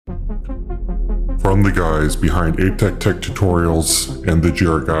From the guys behind ATech Tech Tutorials and the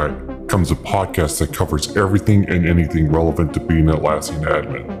Jira Guide comes a podcast that covers everything and anything relevant to being an Atlassian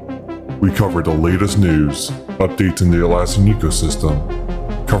admin. We cover the latest news, updates in the Atlassian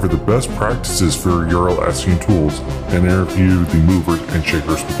ecosystem, cover the best practices for your Atlassian tools, and interview the movers and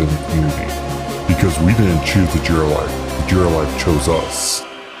shakers within the community. Because we didn't choose the Jira Life, the Jira Life chose us.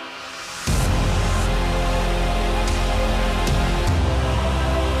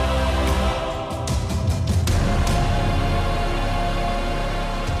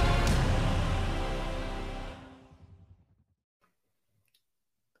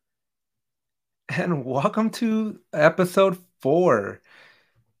 And welcome to episode 4.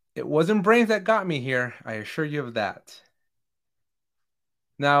 It wasn't brains that got me here, I assure you of that.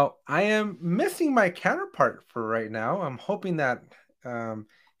 Now, I am missing my counterpart for right now. I'm hoping that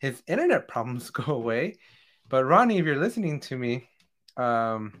his internet problems go away. But Ronnie, if you're listening to me,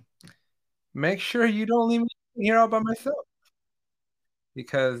 make sure you don't leave me here all by myself.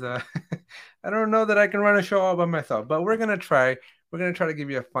 Because I don't know that I can run a show all by myself. But we're going to try. We're going to try to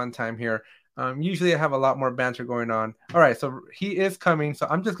give you a fun time here. Usually I have a lot more banter going on. All right, so he is coming. So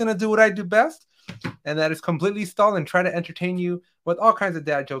I'm just going to do what I do best, and that is completely stall and try to entertain you with all kinds of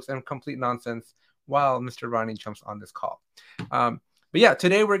dad jokes and complete nonsense while Mr. Ronnie jumps on this call. But yeah,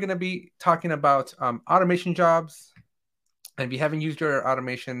 today we're going to be talking about automation jobs. And if you haven't used your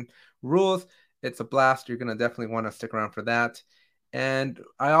automation rules, it's a blast. You're going to definitely want to stick around for that. And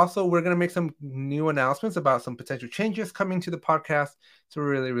we're going to make some new announcements about some potential changes coming to the podcast. So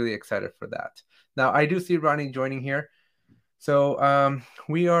we're really, really excited for that. Now, I do see Ronnie joining here. So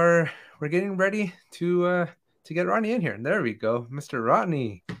we're getting ready to get Ronnie in here. And there we go. Mr.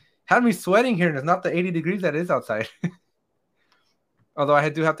 Ronnie had me sweating here, and it's not the 80 degrees that is outside. Although I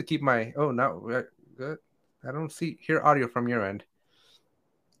do have to keep my, good. I don't hear audio from your end.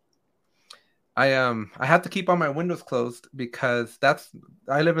 I have to keep all my windows closed because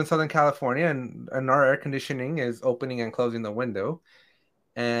I live in Southern California, and our air conditioning is opening and closing the window.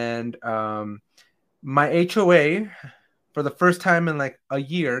 And my HOA, for the first time in like a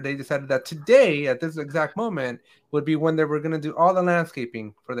year, they decided that today, at this exact moment, would be when they were going to do all the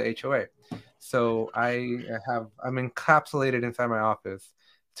landscaping for the HOA. So I'm encapsulated inside my office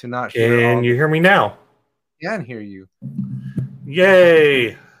to not hear. Can you hear me now? I can hear you.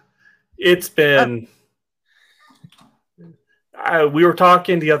 Yay! It's been... we were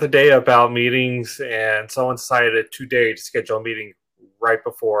talking the other day about meetings, and someone decided today to schedule a meeting right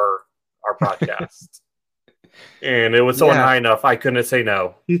before our podcast. And it was someone high enough, I couldn't say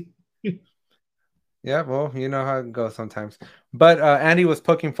no. Yeah, well, you know how it goes sometimes. But Andy was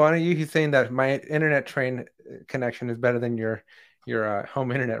poking fun at you. He's saying that my internet train connection is better than your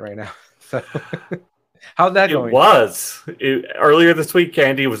home internet right now. So... How's that going? It was. Earlier this week,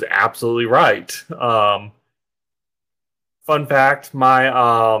 Andy was absolutely right. Fun fact, my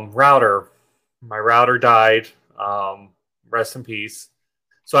router died. Rest in peace.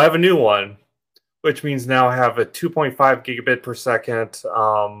 So I have a new one, which means now I have a 2.5 gigabit per second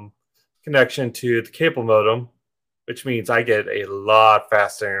connection to the cable modem, which means I get a lot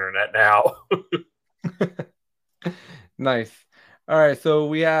faster internet now. Nice. All right, so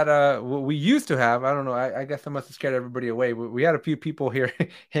we had we used to have, I don't know, I guess I must have scared everybody away. We had a few people here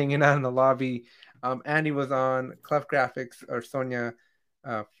hanging out in the lobby. Andy was on, Clef Graphics, or Sonia,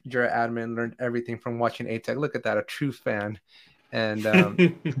 Jira admin, learned everything from watching ATech. Look at that, a true fan. And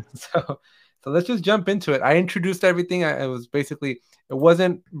so let's just jump into it. I introduced everything. It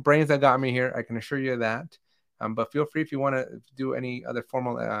wasn't brains that got me here, I can assure you of that. But feel free if you want to do any other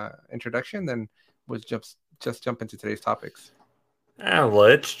formal introduction, then we'll just jump into today's topics.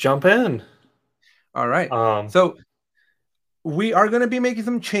 Let's jump in. All right. So we are going to be making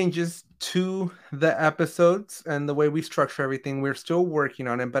some changes to the episodes and the way we structure everything. We're still working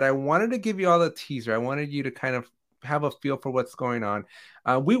on it, but I wanted to give you all a teaser. I wanted you to kind of have a feel for what's going on.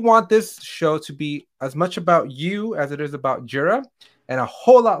 We want this show to be as much about you as it is about Jira, and a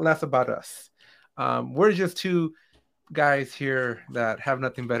whole lot less about us. We're just two guys here that have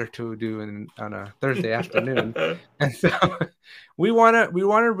nothing better to do on a Thursday afternoon. And so we want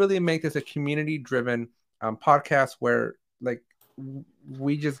to really make this a community driven podcast where like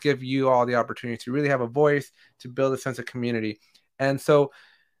we just give you all the opportunity to really have a voice, to build a sense of community. And so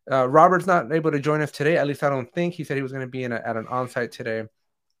Robert's not able to join us today, at least I don't think. He said he was going to be at an on-site today.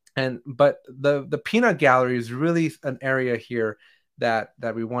 But the peanut gallery is really an area here that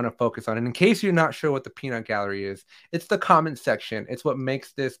we want to focus on. And in case you're not sure what the peanut gallery is, it's the comment section. It's what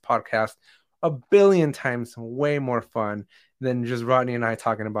makes this podcast a billion times way more fun than just Rodney and I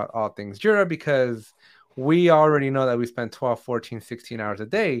talking about all things Jira, because we already know that we spend 12, 14, 16 hours a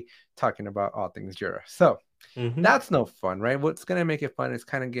day talking about all things Jira. So that's no fun, right? What's going to make it fun is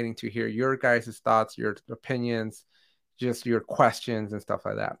kind of getting to hear your guys' thoughts, your opinions, just your questions and stuff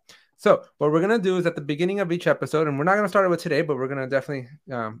like that. So what we're going to do is at the beginning of each episode, and we're not going to start it with today, but we're going to definitely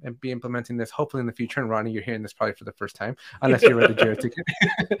be implementing this hopefully in the future. And Ronnie, you're hearing this probably for the first time, unless you read the Jira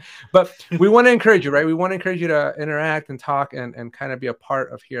ticket. But we want to encourage you, right? We want to encourage you to interact and talk and kind of be a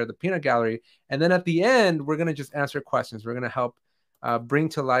part of here at the Peanut Gallery. And then at the end, we're going to just answer questions. We're going to help bring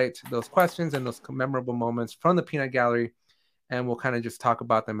to light those questions and those memorable moments from the Peanut Gallery. And we'll kind of just talk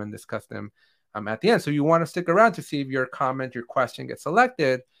about them and discuss them at the end. So you want to stick around to see if your comment, your question gets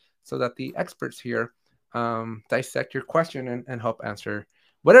selected so that the experts here dissect your question and help answer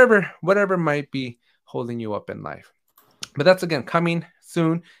whatever might be holding you up in life. But that's, again, coming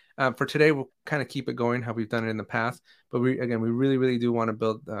soon. For today, we'll kind of keep it going how we've done it in the past. But we really, really do want to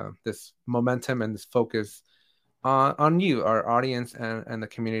build this momentum and this focus on you, our audience, and the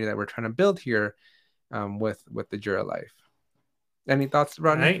community that we're trying to build here with the Jira Life. Any thoughts,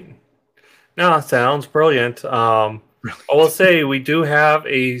 Rodney? Right. No, sounds brilliant. I will say we do have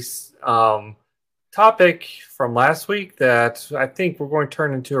a topic from last week that I think we're going to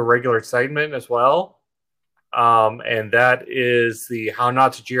turn into a regular segment as well. And that is the How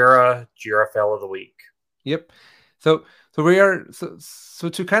Not to Jira Fail of the Week. Yep. So we are so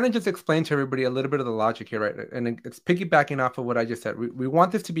to kind of just explain to everybody a little bit of the logic here, right? And it's piggybacking off of what I just said. We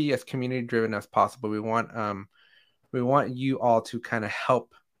want this to be as community driven as possible. We want you all to kind of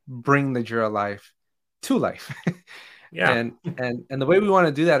help bring the Jira Life to life. Yeah. And the way we want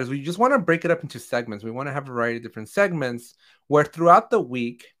to do that is we just want to break it up into segments. We want to have a variety of different segments where throughout the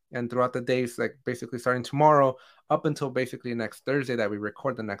week and throughout the days, like basically starting tomorrow up until basically next Thursday that we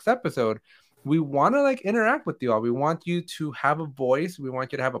record the next episode, we want to like interact with you all. We want you to have a voice. We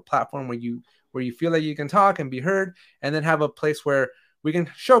want you to have a platform where you feel like you can talk and be heard, and then have a place where we can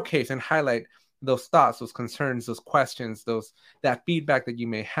showcase and highlight those thoughts, those concerns, those questions, that feedback that you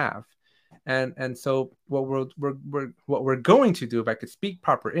may have. And so what we're going to do, if I could speak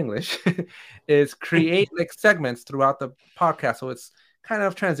proper English, is create like segments throughout the podcast. So it's kind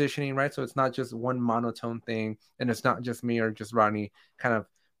of transitioning, right? So it's not just one monotone thing, and it's not just me or just Ronnie kind of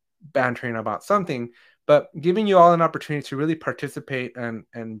bantering about something, but giving you all an opportunity to really participate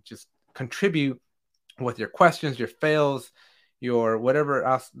and just contribute with your questions, your fails, your whatever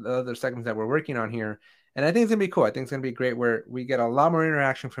else, the other segments that we're working on here. And I think it's gonna be cool. I think it's gonna be great where we get a lot more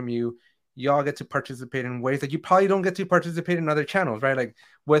interaction from you. Y'all get to participate in ways that you probably don't get to participate in other channels, right? Like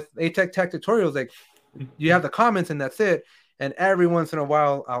with Tech tutorials, like you have the comments and that's it. And every once in a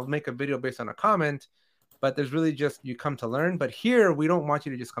while, I'll make a video based on a comment, but there's really just you come to learn. But here, we don't want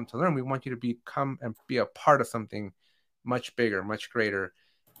you to just come to learn. We want you to come and be a part of something much bigger, much greater.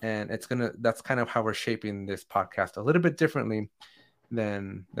 And that's kind of how we're shaping this podcast a little bit differently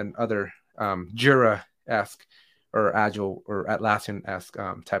than other Jira-esque or Agile or Atlassian-esque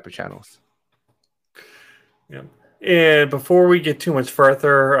type of channels. Yeah. And before we get too much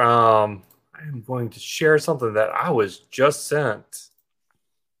further, I'm going to share something that I was just sent.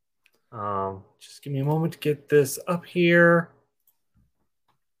 Just give me a moment to get this up here.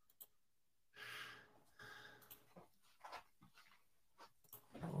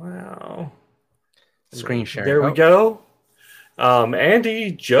 Wow. Screen sharing. There we go.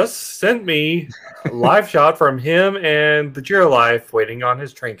 Andy just sent me a live shot from him and the Jira Life waiting on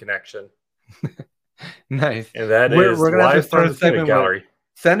his train connection. Nice. And that we're is gonna live from the Peanut Gallery.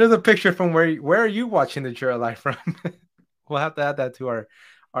 Send us a picture from where are you watching the Jira Life from? We'll have to add that to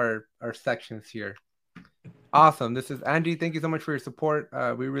our sections here. Awesome. This is Andy. Thank you so much for your support.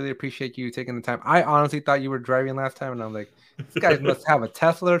 We really appreciate you taking the time. I honestly thought you were driving last time, and I'm like, this guy must have a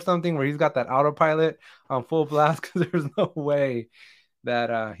Tesla or something where he's got that autopilot on full blast, because there's no way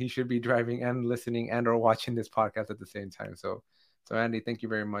that he should be driving and listening and or watching this podcast at the same time. So Andy, thank you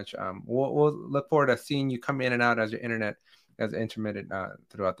very much. We'll look forward to seeing you come in and out as intermittent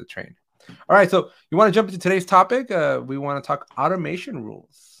throughout the train. All right, so you want to jump into today's topic? We want to talk automation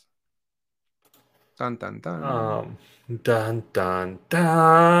rules. Dun, dun, dun. Dun, dun,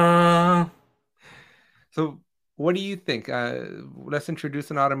 dun. So what do you think? Let's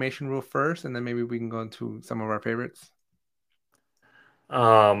introduce an automation rule first, and then maybe we can go into some of our favorites.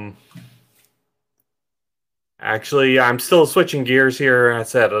 Actually, I'm still switching gears here. I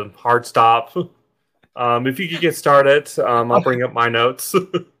said a hard stop. If you could get started, I'll bring up my notes.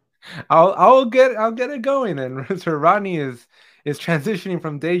 I'll get it going. And Mr. Rodney is transitioning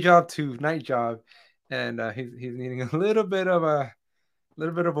from day job to night job, and he's needing a little bit of a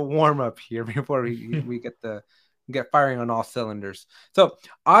warm up here before we get the get firing on all cylinders. So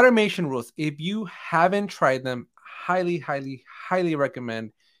automation rules, if you haven't tried them, highly, highly, highly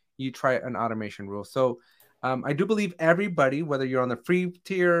recommend you try an automation rule. So I do believe everybody, whether you're on the free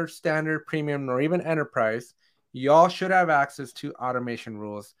tier, standard, premium, or even enterprise, y'all should have access to automation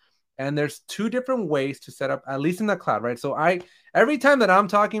rules. And there's two different ways to set up, at least in the cloud, right? So every time that I'm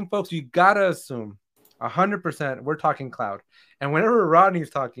talking, folks, you gotta assume 100% we're talking cloud. And whenever Rodney's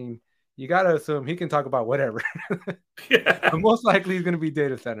talking, you gotta assume he can talk about whatever. Yeah. But most likely he's gonna be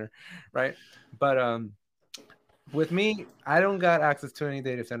data center, right? But with me, I don't got access to any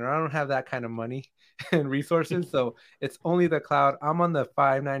data center. I don't have that kind of money and resources, so it's only the cloud. I'm on the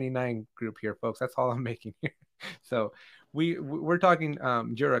 599 group here, folks. That's all I'm making here. So we're talking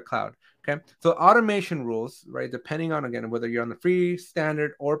Jira Cloud. Okay, so automation rules, right? Depending on, again, whether you're on the free,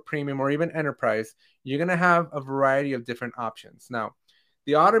 standard, or premium, or even enterprise, you're gonna have a variety of different options. Now,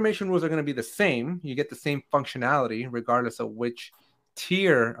 the automation rules are gonna be the same. You get the same functionality regardless of which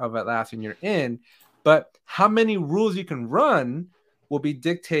tier of Atlassian you're in, but how many rules you can run will be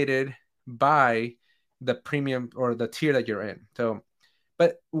dictated by the premium or the tier that you're in. So,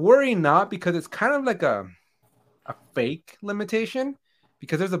 but worry not, because it's kind of like a fake limitation,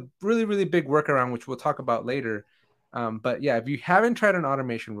 because there's a really, really big workaround, which we'll talk about later. But yeah, if you haven't tried an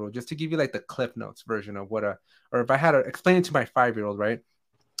automation rule, just to give you like the Cliff Notes version of or if I had to explain it to my 5-year-old, right?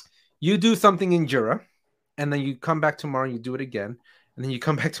 You do something in Jira, and then you come back tomorrow and you do it again, and then you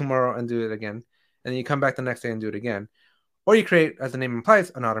come back tomorrow and do it again, and then you come back the next day and do it again. Or you create, as the name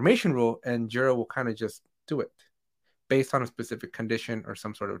implies, an automation rule, and Jira will kind of just do it based on a specific condition or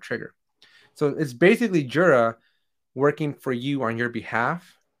some sort of trigger. So it's basically Jira working for you on your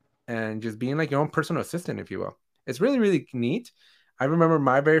behalf and just being like your own personal assistant, if you will. It's really, really neat. I remember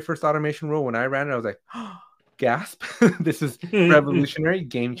my very first automation rule when I ran it, I was like, oh, gasp. This is revolutionary,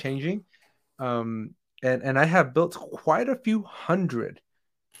 game-changing. And I have built quite a few hundreds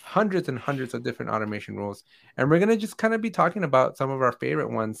and hundreds of different automation rules. And we're going to just kind of be talking about some of our favorite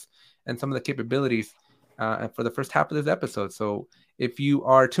ones and some of the capabilities for the first half of this episode. So if you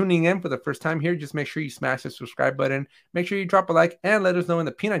are tuning in for the first time here, just make sure you smash the subscribe button. Make sure you drop a like and let us know in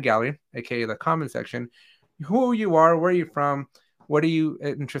the peanut gallery, aka the comment section, who you are, where you're from, what are you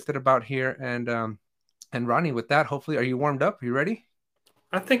interested about here. And Ronnie, with that, hopefully, are you warmed up? Are you ready?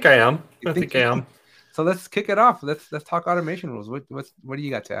 I think I am. I think I am. So let's kick it off. Let's talk automation rules. What do you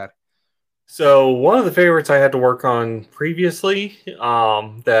got to add? So one of the favorites I had to work on previously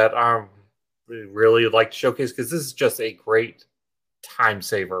that I really like to showcase, because this is just a great time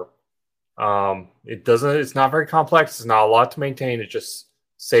saver. It's not very complex. It's not a lot to maintain. It just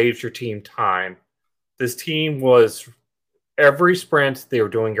saves your team time. This team was, every sprint they were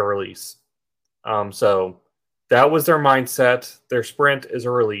doing a release. So that was their mindset. Their sprint is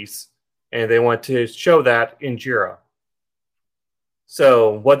a release, and they want to show that in Jira.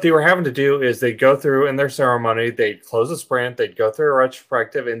 So what they were having to do is they'd go through in their ceremony, they'd close a sprint, they'd go through a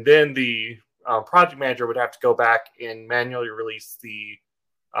retrospective, and then the project manager would have to go back and manually release the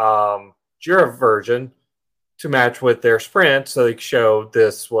Jira version to match with their sprint, so they could show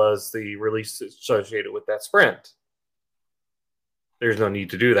this was the release associated with that sprint. There's no need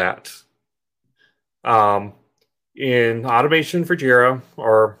to do that. In automation for Jira,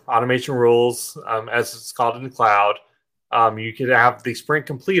 or automation rules, as it's called in the cloud, you could have the sprint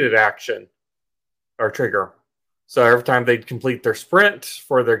completed action or trigger. So every time they'd complete their sprint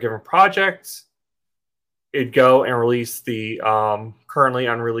for their given project, it'd go and release the currently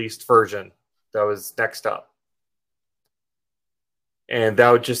unreleased version that was next up. And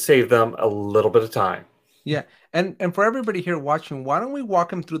that would just save them a little bit of time. Yeah. And for everybody here watching, why don't we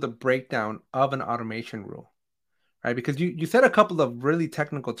walk them through the breakdown of an automation rule? Right? Because you said a couple of really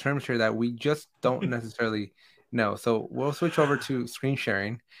technical terms here that we just don't necessarily know. So we'll switch over to screen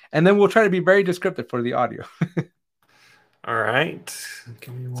sharing, and then we'll try to be very descriptive for the audio. All right.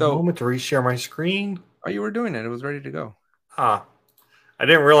 Give me one moment to reshare my screen. Oh, you were doing it. It was ready to go. I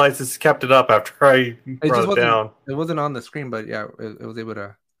didn't realize this kept it up after I brought it down. It wasn't on the screen, but yeah, it was able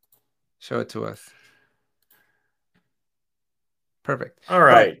to show it to us. Perfect. All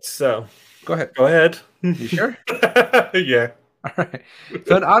right. So go ahead. Go ahead. You sure? Yeah. All right.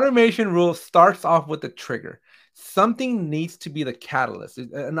 So an automation rule starts off with a trigger. Something needs to be the catalyst.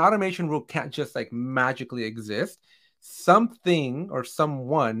 An automation rule can't just like magically exist. Something or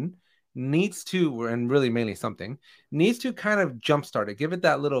someone needs to, and really mainly something, needs to kind of jumpstart it, give it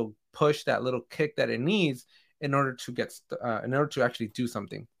that little push, that little kick that it needs in order to actually do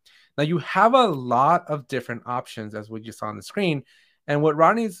something. Now you have a lot of different options, as we just saw on the screen. And what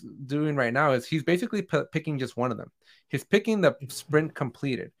Ronnie's doing right now is he's basically picking just one of them. He's picking the sprint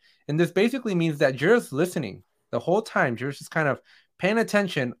completed. And this basically means that Jira's listening The whole time, Jira's just kind of paying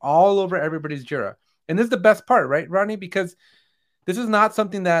attention all over everybody's Jira. And this is the best part, right, Ronnie? Because this is not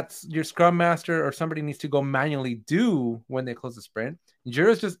something that your Scrum Master or somebody needs to go manually do when they close a sprint. Jira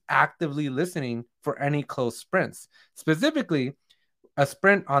is just actively listening for any closed sprints, specifically a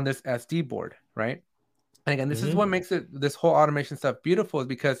sprint on this SD board, right? And again, this is what makes this whole automation stuff beautiful, is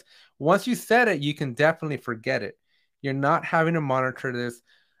because once you set it, you can definitely forget it. You're not having to monitor this.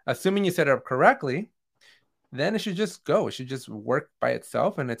 Assuming you set it up correctly, then it should just go. It should just work by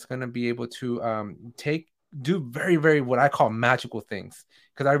itself, and it's going to be able to do very, very what I call magical things.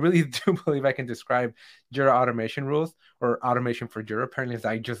 Because I really do believe I can describe Jira automation rules, or automation for Jira, apparently, as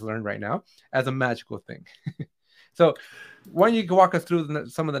I just learned right now, as a magical thing. So why don't you walk us through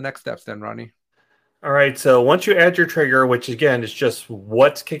some of the next steps then, Ronnie? All right, so once you add your trigger, which again is just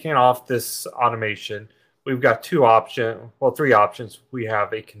what's kicking off this automation, we've got three options. We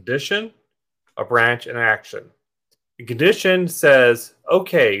have a condition, a branch, and an action. The condition says,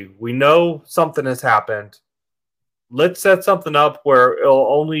 okay, we know something has happened. Let's set something up where it'll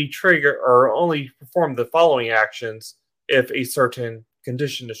only trigger or only perform the following actions if a certain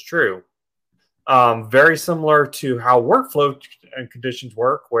condition is true. Very similar to how workflow and conditions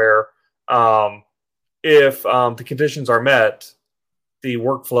work, where if the conditions are met, the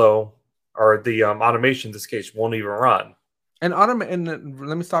workflow or the automation in this case won't even run. And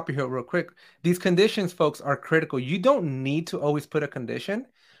let me stop you here real quick. These conditions, folks, are critical. You don't need to always put a condition,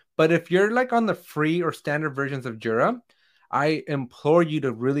 but if you're like on the free or standard versions of Jira, I implore you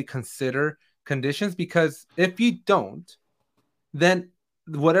to really consider conditions, because if you don't, then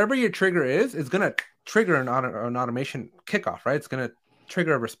whatever your trigger is going to trigger an automation kickoff, right? It's going to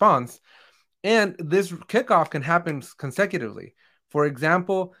trigger a response. And this kickoff can happen consecutively. For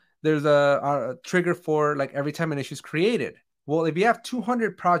example, there's a trigger for like every time an issue is created. Well, if you have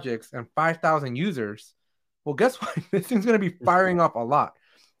 200 projects and 5,000 users, well, guess what? This thing's going to be firing up a lot,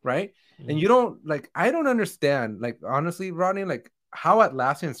 right? And you don't I don't understand, like, honestly, Ronnie, like how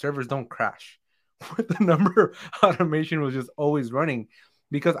Atlassian servers don't crash with the number of automation was just always running.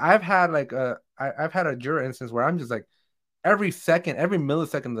 Because I've had I've had a Jira instance where I'm just like, every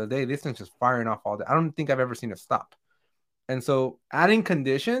millisecond of the day, this thing's just firing off all day. I don't think I've ever seen it stop. And so adding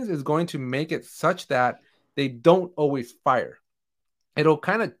conditions is going to make it such that they don't always fire. It'll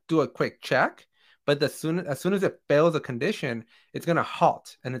kind of do a quick check, but as soon as it fails a condition, it's going to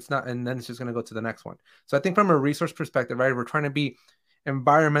halt, and then it's just going to go to the next one. So I think from a resource perspective, right, we're trying to be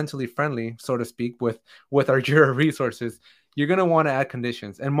environmentally friendly, so to speak, with our Jira resources. You're going to want to add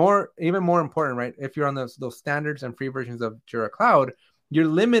conditions. And even more important, right, if you're on those standards and free versions of Jira Cloud, you're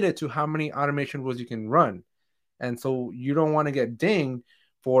limited to how many automation rules you can run. And so you don't want to get dinged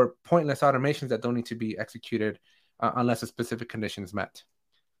for pointless automations that don't need to be executed unless a specific condition is met.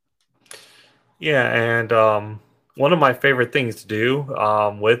 Yeah, and one of my favorite things to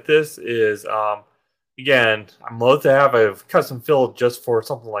do with this is, again, I'm loath to have a custom field just for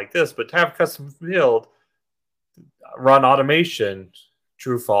something like this, but to have a custom field run automation,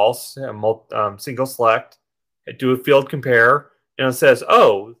 true, false, single select, do a field compare, and it says,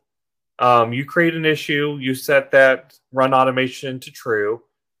 oh, you create an issue, you set that run automation to true.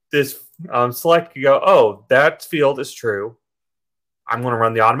 This select, you go, oh, that field is true. I'm going to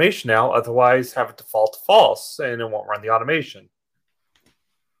run the automation now. Otherwise, have it default to false, and it won't run the automation.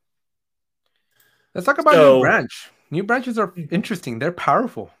 Let's talk about new branch. New branches are interesting. They're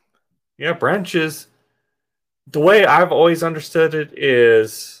powerful. Yeah, branches. The way I've always understood it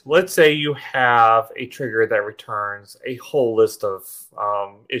is, let's say you have a trigger that returns a whole list of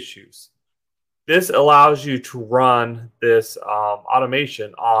issues. This allows you to run this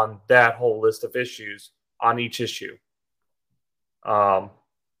automation on that whole list of issues on each issue.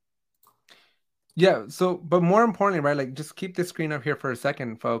 Yeah. So, but more importantly, right? Like, just keep this screen up here for a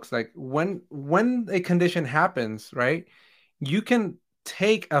second, folks. Like, when a condition happens, right, you can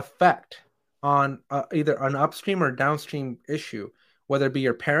take effect on either an upstream or downstream issue, whether it be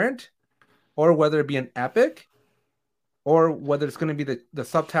your parent, or whether it be an epic, or whether it's going to be the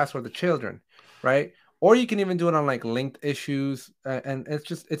subtask or the children, right? Or you can even do it on like linked issues, and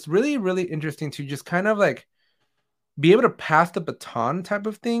it's really, really interesting to just kind of like be able to pass the baton type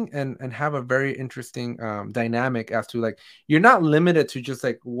of thing, and have a very interesting dynamic as to, like, you're not limited to just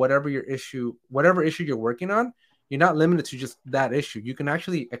like whatever issue you're working on. You're not limited to just that issue. You can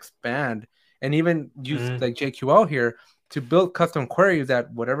actually expand and even use like JQL here to build custom queries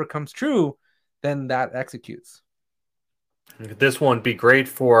that whatever comes true, then that executes. This one would be great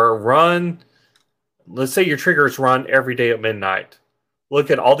for run. Let's say your triggers run every day at midnight. Look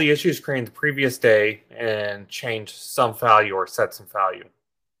at all the issues created the previous day and change some value or set some value.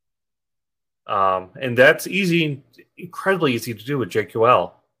 And that's easy, incredibly easy to do with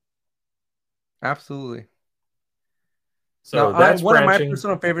JQL. Absolutely. So Now, that's one of my branching.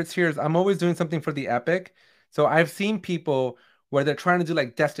 personal favorites here is I'm always doing something for the epic. So I've seen people where they're trying to do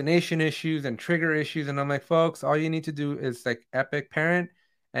like destination issues and trigger issues, and I'm like, folks, all you need to do is like epic parent,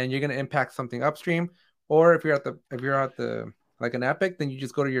 and you're gonna impact something upstream. Or if you're at the like an epic, then you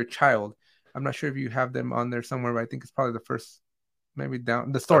just go to your child. I'm not sure if you have them on there somewhere, but I think it's probably the first, maybe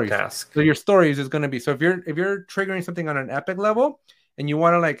down the stories. Subtask. So your stories is gonna be, so if you're triggering something on an epic level and you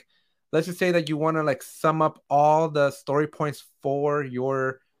want to like, let's just say that you want to like sum up all the story points for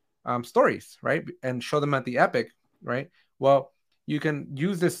your stories, right? And show them at the epic, right? Well, you can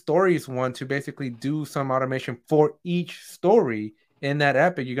use this stories one to basically do some automation for each story in that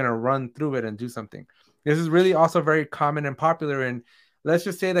epic. You're going to run through it and do something. This is really also very common and popular. And let's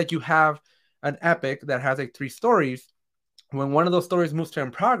just say that you have an epic that has like 3 stories. When one of those stories moves to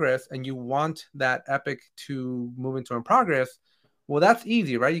in progress and you want that epic to move into in progress, well, that's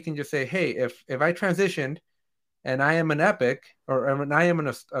easy, right? You can just say, hey, if I transitioned and I am an epic, or I am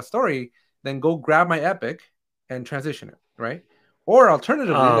in a story, then go grab my epic and transition it, right? Or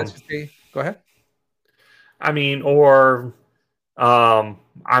alternatively, let's just say, go ahead. I mean, or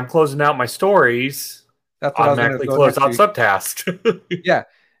I'm closing out my stories. That's what I was going to Automatically go close next out to. subtask. Yeah,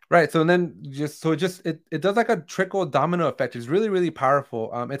 right. So then it does like a trickle domino effect. It's really, really powerful.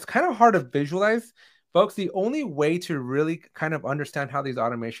 It's kind of hard to visualize, folks. The only way to really kind of understand how these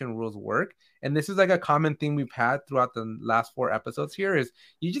automation rules work, and this is like a common theme we've had throughout the last 4 episodes here, is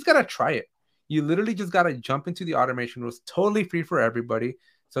you just gotta try it. You literally just gotta jump into the automation rules, totally free for everybody.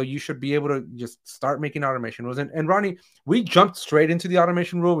 So you should be able to just start making automation rules. And Ronnie, we jumped straight into the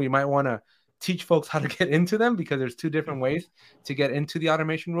automation rule. We might want to teach folks how to get into them because there's 2 different ways to get into the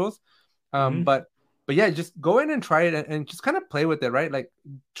automation rules. Mm-hmm. But yeah, just go in and try it and just kind of play with it, right? Like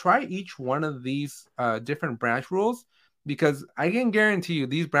try each one of these different branch rules, because I can guarantee you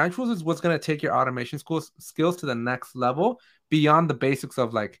these branch rules is what's going to take your automation skills to the next level beyond the basics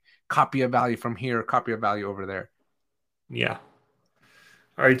of like copy a value from here, copy a value over there. Yeah.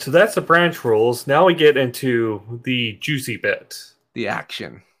 All right, so that's the branch rules. Now we get into the juicy bit. The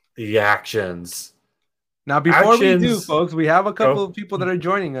action. The actions. Now, before we do, Actions. folks, we have a couple Oh. of people that are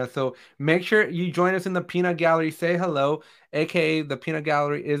joining us. So make sure you join us in the peanut gallery. Say hello, aka the peanut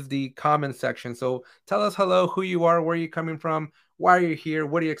gallery is the comment section. So tell us hello, who you are, where you're coming from, why are you here,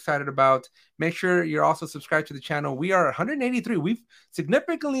 what are you excited about. Make sure you're also subscribed to the channel. We are 183. We've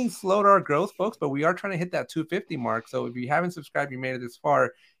significantly slowed our growth, folks, but we are trying to hit that 250 mark. So if you haven't subscribed, you made it this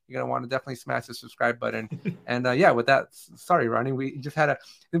far, you're gonna want to definitely smash the subscribe button. And yeah, with that, sorry, Ronnie, we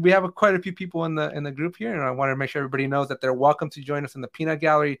have quite a few people in the group here, and I want to make sure everybody knows that they're welcome to join us in the peanut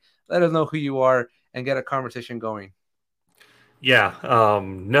gallery. Let us know who you are and get a conversation going. Yeah,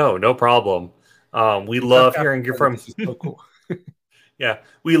 no problem. We love hearing from. This is so cool. Yeah,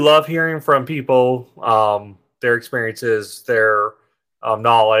 we love hearing from people, their experiences, their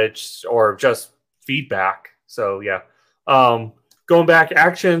knowledge, or just feedback. So yeah, going back,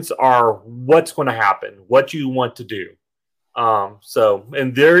 actions are what's going to happen, what you want to do. So,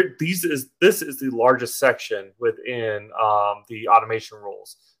 and this is the largest section within the automation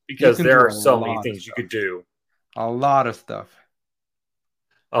rules, because there are so many things you could do. A lot of stuff.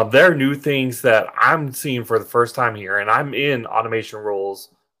 There are new things that I'm seeing for the first time here, and I'm in automation rules,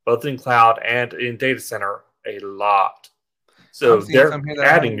 both in cloud and in data center, a lot. So they're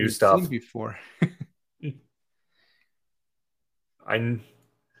adding new stuff. Before.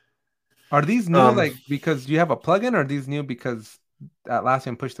 Are these new like because you have a plugin, or are these new because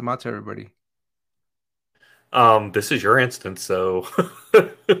Atlassian pushed them out to everybody? This is your instance, so.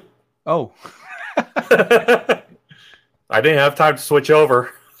 Oh. I didn't have time to switch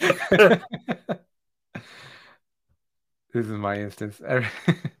over. This is my instance.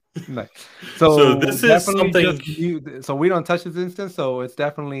 Nice. So this is something. So we don't touch this instance. So it's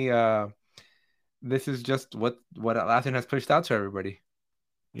definitely this is just what Atlassian has pushed out to everybody.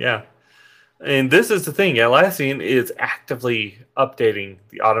 Yeah, and this is the thing. Atlassian is actively updating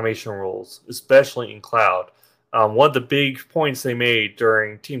the automation rules, especially in cloud. One of the big points they made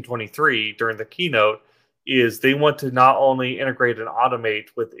during Team 23 during the keynote is they want to not only integrate and automate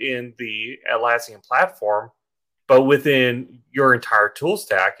within the Atlassian platform, but within your entire tool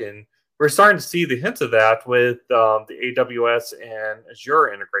stack. And we're starting to see the hints of that with the AWS and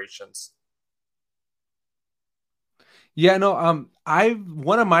Azure integrations. Yeah, no,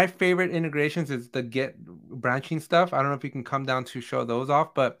 one of my favorite integrations is the Git branching stuff. I don't know if you can come down to show those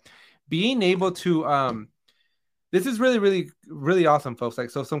off, but being able to this is really, really, really awesome, folks. Like,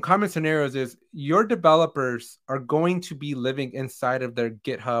 so some common scenarios is your developers are going to be living inside of their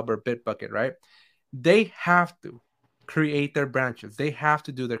GitHub or Bitbucket, right? They have to create their branches. They have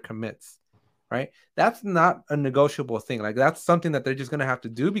to do their commits, right? That's not a negotiable thing. Like, that's something that they're just going to have to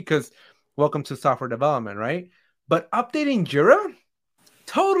do because welcome to software development, right? But updating Jira,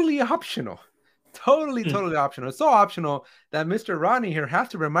 totally optional. Totally optional. It's so optional that Mr. Ronnie here has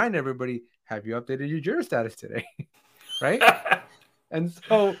to remind everybody, have you updated your Jira status today? Right? And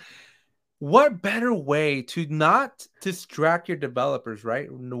so what better way to not distract your developers, right?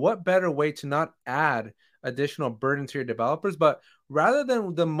 What better way to not add additional burden to your developers, but rather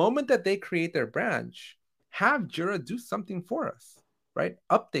than the moment that they create their branch, have Jira do something for us, right?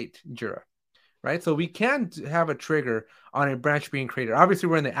 Update Jira, right? So we can have a trigger on a branch being created. Obviously,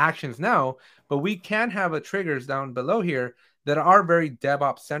 we're in the actions now, but we can have a triggers down below here that are very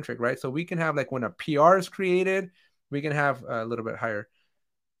DevOps centric, right? So we can have like when a PR is created, we can have a little bit higher.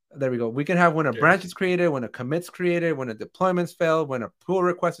 There we go. We can have when a branch is created, when a commit's created, when a deployment's failed, when a pull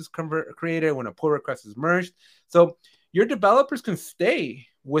request is created, when a pull request is merged. So your developers can stay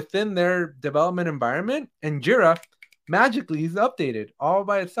within their development environment, and Jira magically is updated all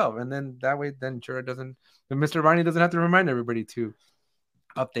by itself. And then that way, then Jira doesn't, then Mr. Ronnie doesn't have to remind everybody to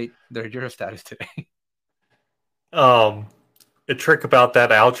update their Jira status today. A trick about that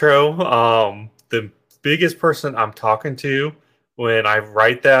outro, the biggest person I'm talking to when I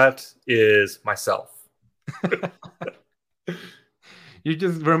write that is myself. You're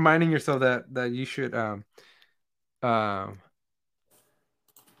just reminding yourself that you should update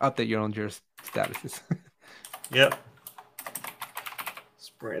your own Jira statuses. Yep.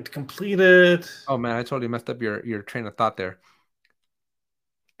 Sprint completed. Oh man, I totally messed up your train of thought there.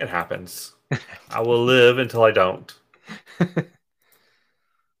 It happens. I will live until I don't.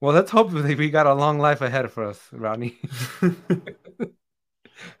 Well, let's hope that we got a long life ahead for us, Rodney.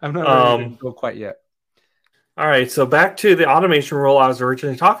 I'm not ready to go quite yet. All right, so back to the automation rule I was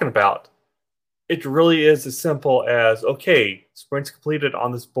originally talking about. It really is as simple as, okay, sprint's completed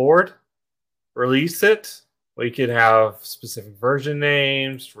on this board, release it. We could have specific version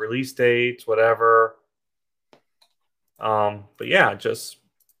names, release dates, whatever. But yeah, just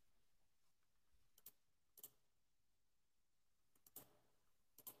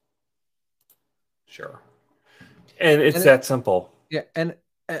sure. And it's that simple. Yeah, and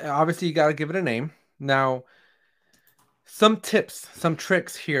obviously you got to give it a name. Now, some tips, some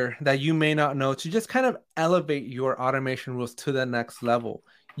tricks here that you may not know to just kind of elevate your automation rules to the next level.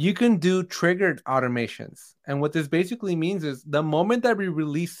 You can do triggered automations. And what this basically means is the moment that we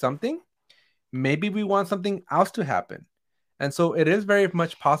release something, maybe we want something else to happen. And so it is very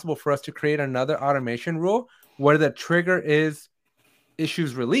much possible for us to create another automation rule where the trigger is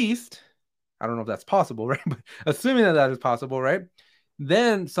issues released. I don't know if that's possible, right? But assuming that is possible, right?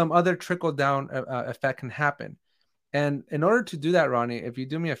 Then some other trickle down effect can happen. And in order to do that, Ronnie, if you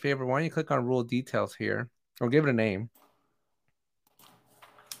do me a favor, why don't you click on rule details here or give it a name?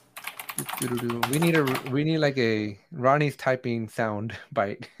 We need like a Ronnie's typing sound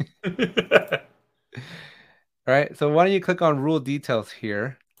bite. All right. So why don't you click on rule details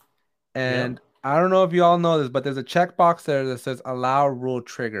here? And I don't know if you all know this, but there's a checkbox there that says allow rule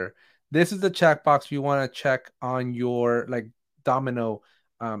trigger. This is the checkbox you want to check on your like domino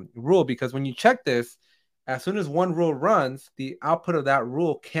rule, because when you check this, as soon as one rule runs, the output of that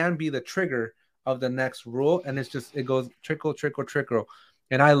rule can be the trigger of the next rule. And it goes trickle, trickle, trickle.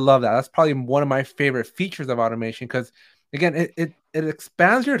 And I love that. That's probably one of my favorite features of automation because, again, it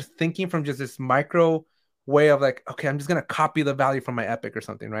expands your thinking from just this micro way of like, okay, I'm just going to copy the value from my Epic or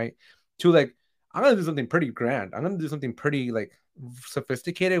something, right? To like, I'm going to do something pretty grand. I'm going to do something pretty like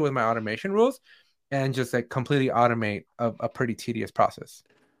sophisticated with my automation rules and just like completely automate a pretty tedious process.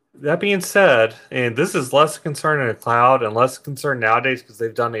 That being said, and this is less concern in the cloud and less concern nowadays because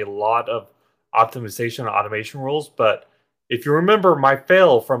they've done a lot of optimization and automation rules. But if you remember my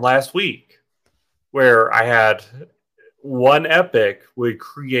fail from last week, where I had one epic would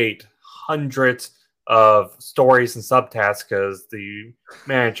create hundreds of stories and subtasks because the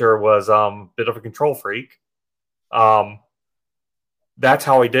manager was a bit of a control freak. That's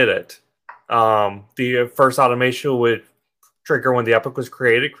how I did it. The first automation would trigger when the epic was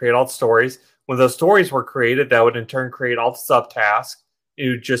created, create all the stories. When those stories were created, that would in turn create all the subtasks. It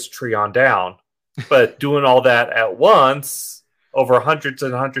would just tree on down. But doing all that at once over hundreds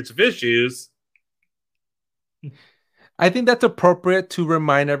and hundreds of issues. I think that's appropriate to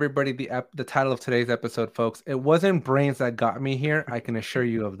remind everybody the title of today's episode, folks. It wasn't brains that got me here. I can assure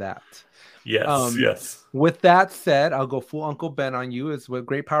you of that. Yes. With that said, I'll go full Uncle Ben on you. Is with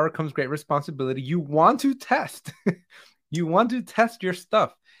great power comes great responsibility. You want to test. You want to test your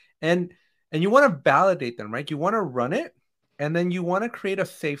stuff. And you want to validate them, right? You want to run it, and then you want to create a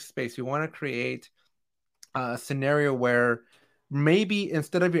safe space. You want to create a scenario where maybe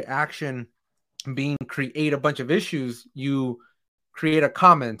instead of your action being create a bunch of issues, you create a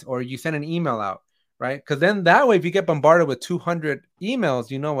comment or you send an email out, right? Because then that way, if you get bombarded with 200 emails,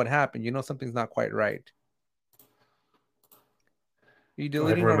 you know what happened. You know something's not quite right. Are you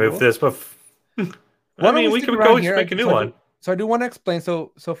deleting our remove rule? this, but Why don't we stick can around go here? make a new one. So I do want to explain.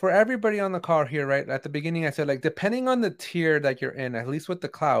 So for everybody on the call here, right at the beginning, I said like depending on the tier that you're in, at least with the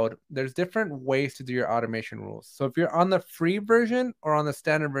cloud, there's different ways to do your automation rules. So if you're on the free version or on the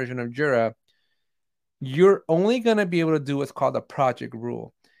standard version of Jira, you're only going to be able to do what's called a project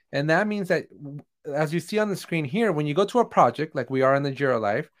rule. And that means that, as you see on the screen here, when you go to a project, like we are in the Jira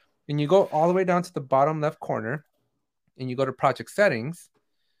Life, and you go all the way down to the bottom left corner, and you go to project settings,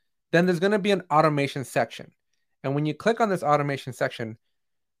 then there's going to be an automation section. And when you click on this automation section,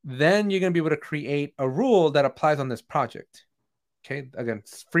 then you're going to be able to create a rule that applies on this project. Okay, again,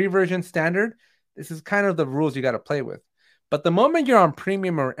 free version, standard. This is kind of the rules you got to play with. But the moment you're on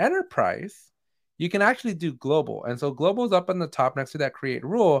premium or enterprise, you can actually do global. And so global is up on the top next to that create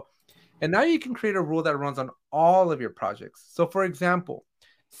rule. And now you can create a rule that runs on all of your projects. So for example,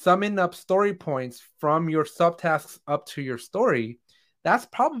 summing up story points from your subtasks up to your story, that's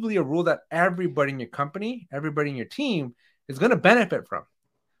probably a rule that everybody in your company, everybody in your team is going to benefit from.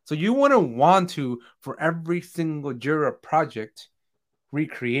 So you want to, for every single Jira project,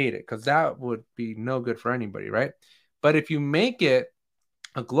 recreate it, because that would be no good for anybody, right? But if you make it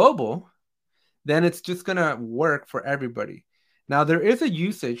a global, then it's just going to work for everybody. Now, there is a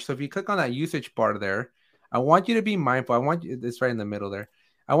usage. So if you click on that usage bar there, I want you to be mindful. It's right in the middle there.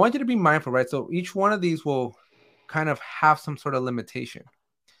 I want you to be mindful, right? So each one of these will kind of have some sort of limitation.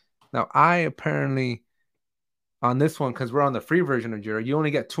 Now, I apparently, on this one, because we're on the free version of Jira, you only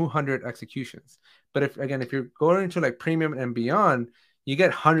get 200 executions. But if you're going into like premium and beyond, you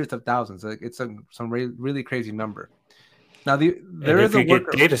get hundreds of thousands. Like it's some really crazy number. Now, if you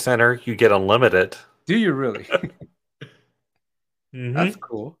get data center, you get unlimited. Do you really? Mm-hmm. That's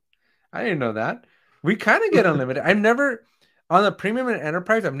cool. I didn't know that. We kind of get unlimited. I've never, on the premium and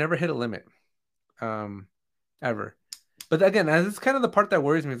enterprise, I've never hit a limit, ever. But again, this is kind of the part that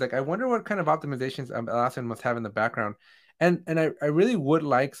worries me. Is like, I wonder what kind of optimizations Atlassian must have in the background. And I really would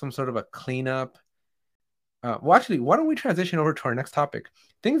like some sort of a cleanup. Well, actually, why don't we transition over to our next topic?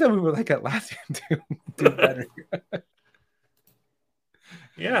 Things that we would like Atlassian to do better.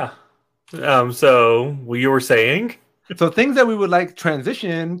 Yeah. So you were saying? So things that we would like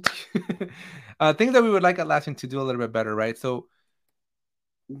transition, things that we would like Atlassian to do a little bit better, right? So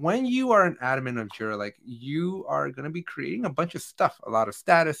when you are an admin of Jira, like you are going to be creating a bunch of stuff, a lot of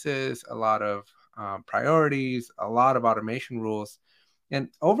statuses, a lot of priorities, a lot of automation rules. And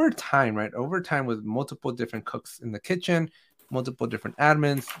over time, right? Over time with multiple different cooks in the kitchen, multiple different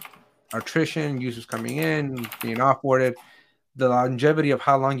admins, attrition, users coming in, being offboarded, the longevity of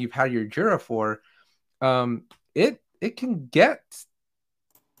how long you've had your Jira for, it can get,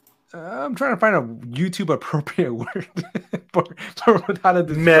 I'm trying to find a YouTube appropriate word for how to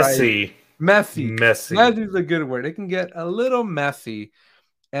describe messy. Messy is a good word. It can get a little messy,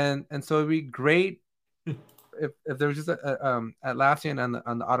 and so it'd be great if there was just Atlassian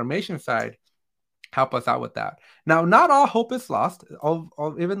on the automation side help us out with that. Now, not all hope is lost.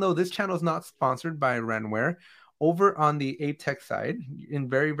 Even though this channel is not sponsored by Renware, over on the Ape Tech side, in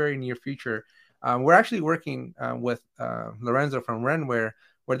very, very near future, we're actually working with Lorenzo from Renware,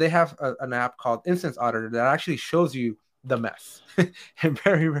 where they have an app called Instance Auditor that actually shows you the mess and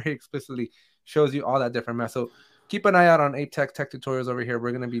very, very explicitly shows you all that different mess. So keep an eye out on Ape Tech tutorials over here.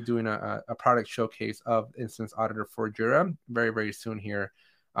 We're going to be doing a product showcase of Instance Auditor for Jira very, very soon here.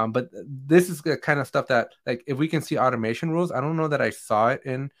 But this is the kind of stuff that, like, if we can see automation rules, I don't know that I saw it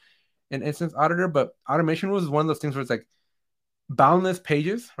in Instance Auditor, but automation rules is one of those things where it's like boundless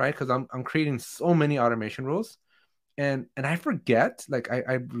pages, right? Because I'm creating so many automation rules, and I forget, like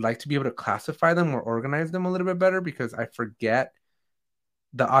I like to be able to classify them or organize them a little bit better, because I forget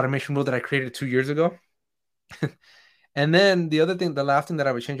the automation rule that I created 2 years ago. And then the last thing that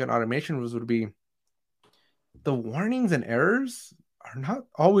I would change on automation rules would be the warnings and errors are not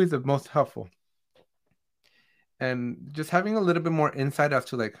always the most helpful. And just having a little bit more insight as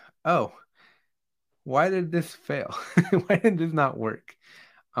to like, oh, why did this fail? Why did this not work?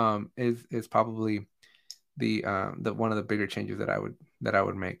 Is probably the one of the bigger changes that I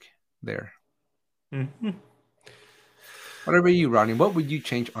would make there. Mm-hmm. What about you, Rodney? What would you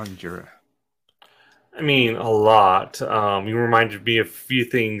change on Jira? I mean, a lot. You reminded me of a few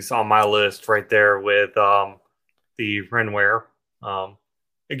things on my list right there with the Renware.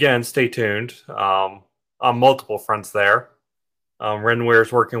 Again, stay tuned on multiple fronts there. Renware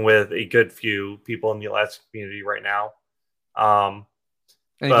is working with a good few people in the Elastic community right now. And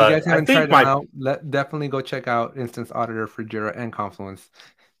if you guys haven't tried them out, definitely go check out Instance Auditor for Jira and Confluence.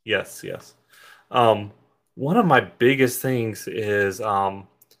 Yes. One of my biggest things is, and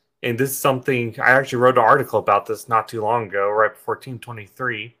this is something I actually wrote an article about this not too long ago, right before Team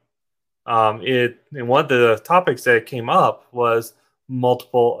 23. And one of the topics that came up was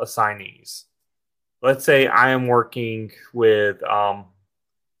multiple assignees. Let's say I am working with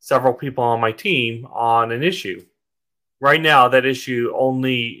several people on my team on an issue. Right now, that issue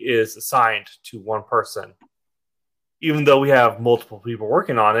only is assigned to one person. Even though we have multiple people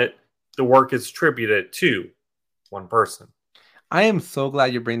working on it, the work is attributed to one person. I am so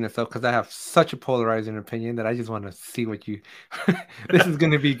glad you're bringing this up because I have such a polarizing opinion that I just want to see what you... This is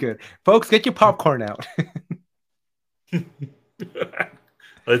going to be good. Folks, get your popcorn out.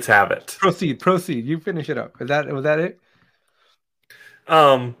 Let's have it. Proceed. You finish it up. Was that it?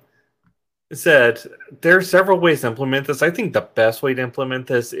 It said there are several ways to implement this. I think the best way to implement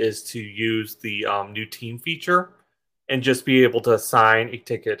this is to use the new team feature and just be able to assign a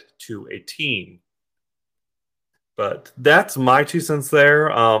ticket to a team. But that's my 2 cents there.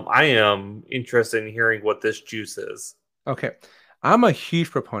 I am interested in hearing what this juice is. Okay. I'm a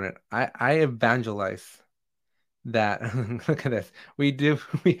huge proponent. I evangelize that. Look at this.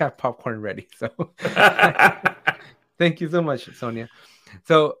 We have popcorn ready. So thank you so much, Sonia.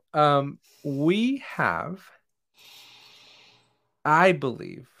 So I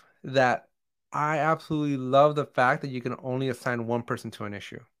believe that I absolutely love the fact that you can only assign one person to an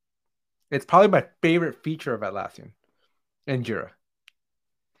issue. It's probably my favorite feature of Atlassian and Jira.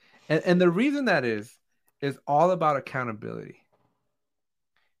 And the reason that is all about accountability,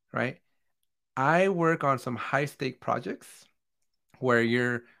 right? I work on some high-stake projects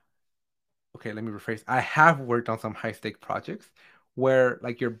where okay, let me rephrase. I have worked on some high-stake projects where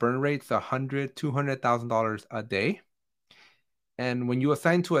like your burn rate's $100,000, $200,000 a day. And when you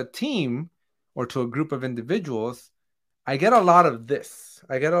assign to a team or to a group of individuals, I get a lot of this.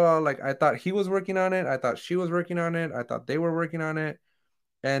 I get a lot of like, I thought he was working on it. I thought she was working on it. I thought they were working on it.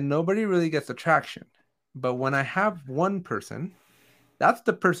 And nobody really gets the traction. But when I have one person, that's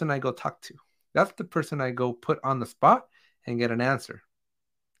the person I go talk to. That's the person I go put on the spot and get an answer.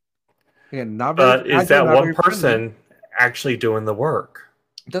 Again, not very. But is that one person actually doing the work?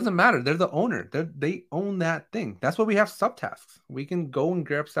 It doesn't matter. They're the owner. They own that thing. That's why we have subtasks. We can go and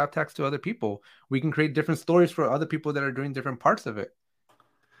grab subtasks to other people. We can create different stories for other people that are doing different parts of it.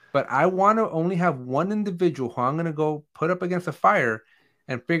 But I want to only have one individual who I'm going to go put up against a fire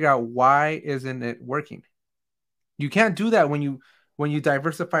and figure out why isn't it working. You can't do that when you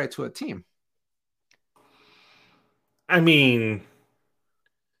diversify it to a team. I mean,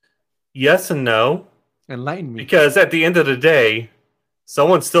 yes and no. Enlighten me. Because at the end of the day,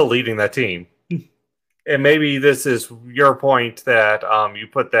 someone's still leading that team. And maybe this is your point that you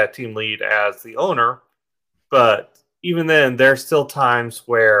put that team lead as the owner. But even then, there's still times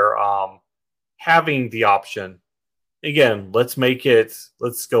where having the option, again, let's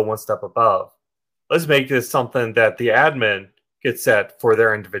go one step above. Let's make this something that the admin gets set for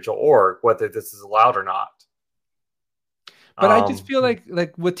their individual org, whether this is allowed or not. But I just feel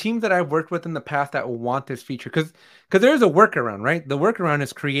like with teams that I've worked with in the past that want this feature, because there's a workaround, right? The workaround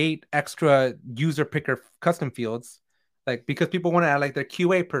is create extra user picker custom fields, like because people want to add like their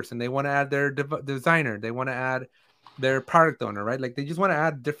QA person, they want to add their designer, they want to add their product owner, right? Like they just want to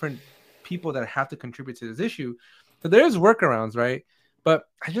add different people that have to contribute to this issue. So there's workarounds, right? But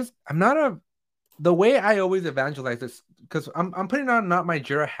I'm not the way I always evangelize this, because I'm putting on not my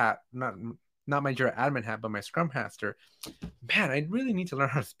Jira hat, not my Jira admin hat, but my Scrum Master. Man, I really need to learn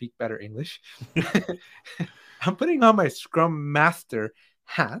how to speak better English. I'm putting on my Scrum Master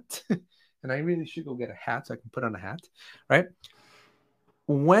hat, and I really should go get a hat so I can put on a hat, right?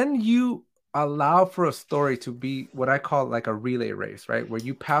 When you allow for a story to be what I call like a relay race, right? Where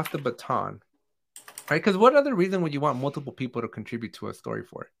you pass the baton, right? Because what other reason would you want multiple people to contribute to a story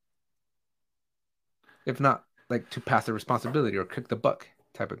for? If not like to pass the responsibility or kick the buck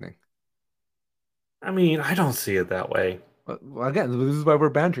type of thing. I mean, I don't see it that way. Well, again, this is why we're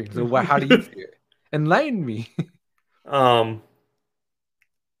bantering. So how do you see it? Enlighten me.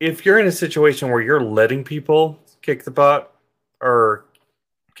 If you're in a situation where you're letting people kick the butt or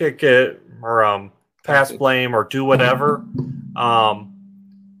kick it or pass blame or do whatever,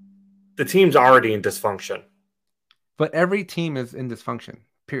 the team's already in dysfunction. But every team is in dysfunction,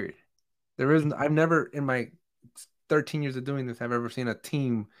 period. There isn't, I've never, in my 13 years of doing this, I've ever seen a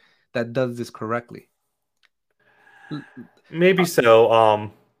team that does this correctly. Maybe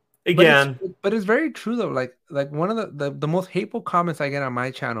so. Again, but it's very true though. Like one of the most hateful comments I get on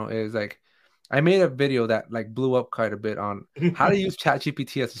my channel is like, I made a video that like blew up quite a bit on how to use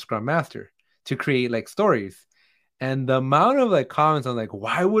ChatGPT as a Scrum Master to create like stories. And the amount of like comments on like,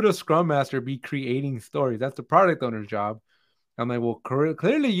 why would a Scrum Master be creating stories? That's the product owner's job. I'm like, well,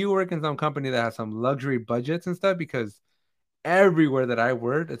 clearly you work in some company that has some luxury budgets and stuff, because everywhere that I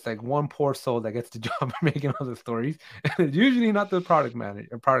work, it's like one poor soul that gets the job of making all the stories. And it's usually not the product manager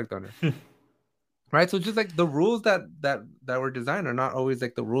or product owner. Right. So just like the rules that were designed are not always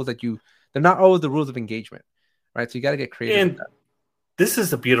like the rules that they're not always the rules of engagement. Right. So you got to get creative with that. This is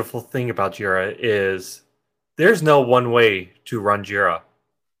the beautiful thing about Jira is there's no one way to run Jira.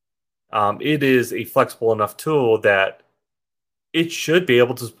 It is a flexible enough tool that it should be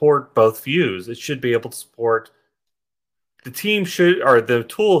able to support both views. It should be able to support the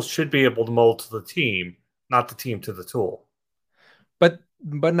tool should be able to mold to the team, not the team to the tool. But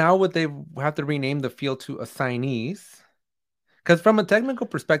now would they have to rename the field to assignees? Because from a technical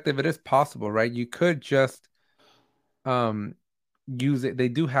perspective, it is possible, right? You could just use it. They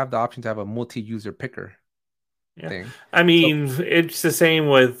do have the option to have a multi-user picker thing. I mean, it's the same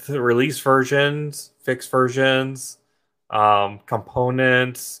with release versions, fixed versions,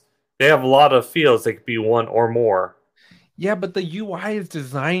 components. They have a lot of fields that could be one or more. Yeah, but the UI is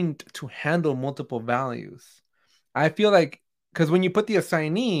designed to handle multiple values. I feel like, because when you put the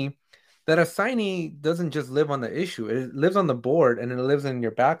assignee, that assignee doesn't just live on the issue. It lives on the board and it lives in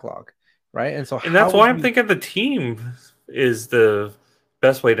your backlog, right? And that's why I'm thinking the team is the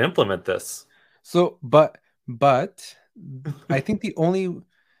best way to implement this. So, but I think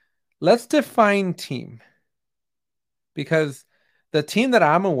let's define team, because the team that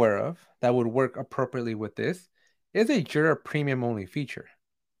I'm aware of that would work appropriately with this is a Jira Premium only feature.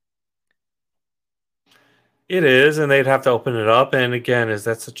 It is, and they'd have to open it up. And again, is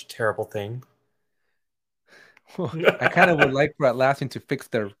that such a terrible thing? I kind of would like for Atlassian to fix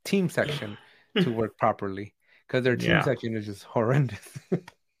their team section to work properly, because their team section is just horrendous.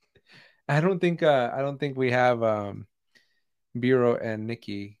 I don't think we have Bureau and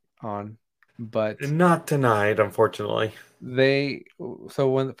Nikki on, but not tonight, unfortunately. For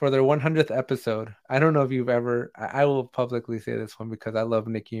their 100th episode, I don't know if you've ever, I will publicly say this one because I love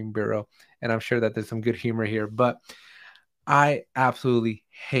Nikki and Bureau, and I'm sure that there's some good humor here, but I absolutely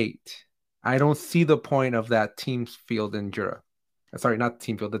hate, I don't see the point of that teams field in Jira. Sorry, not the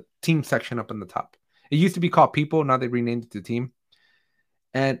team field, the team section up in the top. It used to be called people, now they renamed it to team.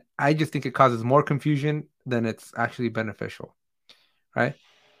 And I just think it causes more confusion than it's actually beneficial, right?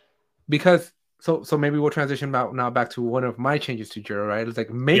 Because so maybe we'll transition now back to one of my changes to Jira, right? It's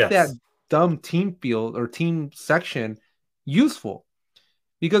like make that dumb team field or team section useful.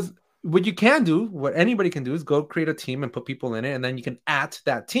 Because what anybody can do is go create a team and put people in it, and then you can add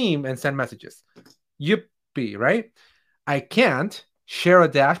that team and send messages. Yippee, right? I can't share a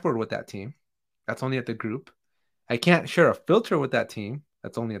dashboard with that team. That's only at the group. I can't share a filter with that team.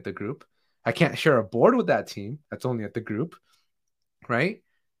 That's only at the group. I can't share a board with that team. That's only at the group, right?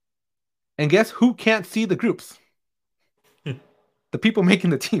 And guess who can't see the groups? The people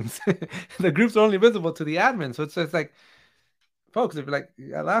making the teams. The groups are only visible to the admin. So it's just like, folks, if you're like,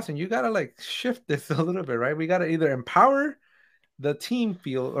 Atlassian, you got to like shift this a little bit, right? We got to either empower the team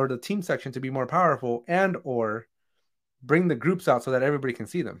field or the team section to be more powerful, and or bring the groups out so that everybody can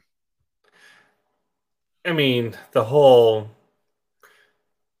see them. I mean, the whole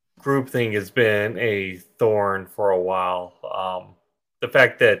group thing has been a thorn for a while. The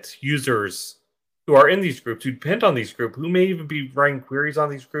fact that users who are in these groups, who depend on these groups, who may even be writing queries on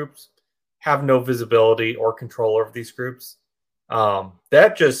these groups, have no visibility or control over these groups.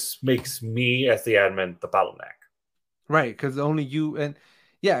 That just makes me, as the admin, the bottleneck. Right, because only you, and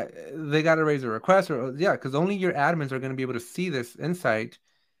yeah, they got to raise a request, or because only your admins are going to be able to see this insight.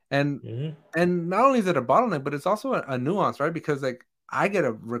 And not only is it a bottleneck, but it's also a nuance, right? Because like I get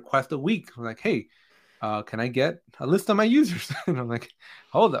a request a week. I'm like, hey, can I get a list of my users? And I'm like,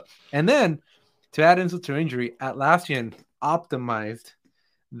 hold up. And then to add insult to injury, Atlassian optimized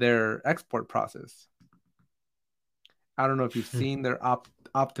their export process. I don't know if you've seen their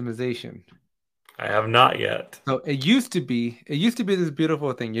optimization. I have not yet. So it used to be this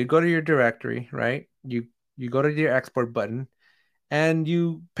beautiful thing. You go to your directory, right? You go to your export button, and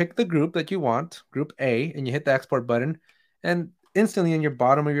you pick the group that you want, group A, and you hit the export button, and instantly in your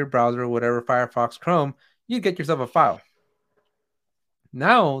bottom of your browser or whatever, Firefox, Chrome, you get yourself a file.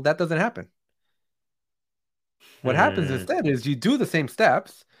 Now that doesn't happen. What happens instead is you do the same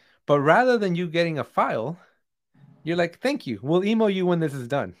steps, but rather than you getting a file, you're like, thank you. We'll email you when this is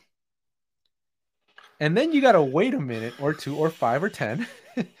done. And then you got to wait a minute or 2 or 5 or 10.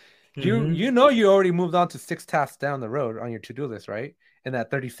 You know you already moved on to 6 tasks down the road on your to-do list, right? In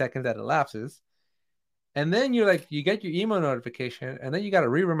that 30 seconds that elapses. And then you're like, you get your email notification, and then you got to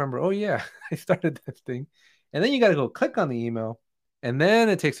remember, oh yeah, I started this thing. And then you got to go click on the email, and then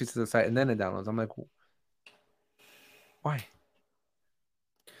it takes you to the site, and then it downloads. I'm like, why?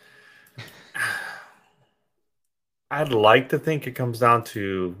 I'd like to think it comes down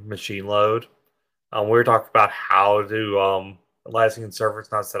to machine load. We were talking about how to Atlassian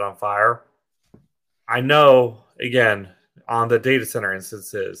servers not set on fire. I know, again, on the data center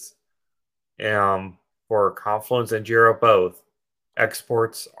instances, for Confluence and Jira both,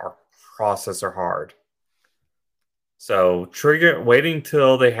 exports are processor hard. So waiting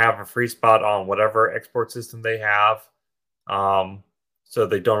till they have a free spot on whatever export system they have, so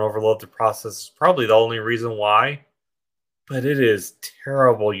they don't overload the process is probably the only reason why. But it is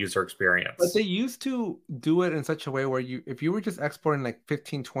terrible user experience. But they used to do it in such a way where if you were just exporting like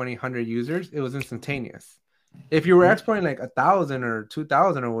 15, 20, 100 users, it was instantaneous. If you were exporting like 1,000 or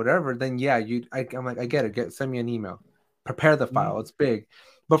 2,000 or whatever, then yeah, I'm like, I get it. Send me an email, prepare the file. It's big.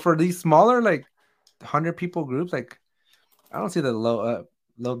 But for these smaller, like 100 people groups, like I don't see the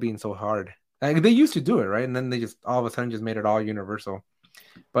load being so hard. Like they used to do it, right? And then they just all of a sudden just made it all universal.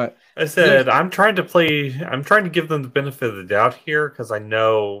 But I said I'm trying to give them the benefit of the doubt here because I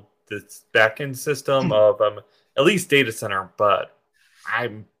know this backend system of at least data center, but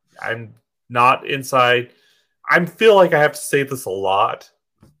I'm not inside. I feel like I have to say this a lot.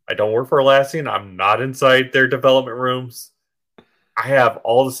 I don't work for Atlassian. I'm not inside their development rooms. I have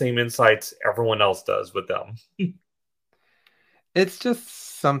all the same insights everyone else does with them. It's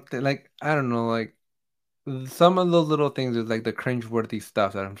just something like, I don't know, like some of those little things is like the cringeworthy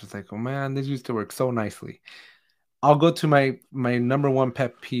stuff that I'm just like, oh man, this used to work so nicely. I'll go to my number one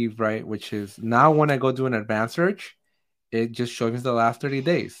pet peeve, right? Which is now when I go do an advanced search, it just shows me the last 30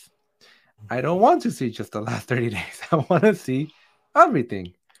 days. I don't want to see just the last 30 days. I want to see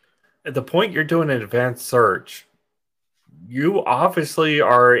everything. At the point you're doing an advanced search, you obviously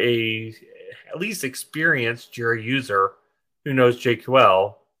are at least experienced Jira user who knows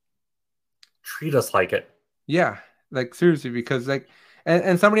JQL. Treat us like it. Yeah, like seriously, because like,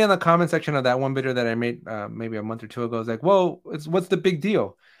 and somebody on the comment section of that one video that I made maybe a month or two ago is like, "Whoa, what's the big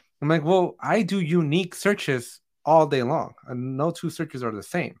deal?" I'm like, "Well, I do unique searches all day long, and no two searches are the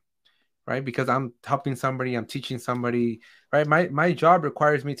same, right? Because I'm helping somebody, I'm teaching somebody, right? My job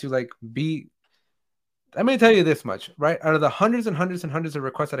requires me to like be. Let me tell you this much, right? Out of the hundreds and hundreds and hundreds of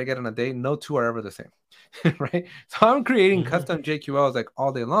requests that I get in a day, no two are ever the same, right? So I'm creating custom JQLs like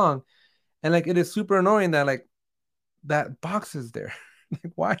all day long. And like it is super annoying that like that box is there.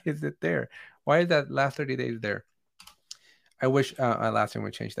 Like, why is it there? Why is that last 30 days there? I wish Atlassian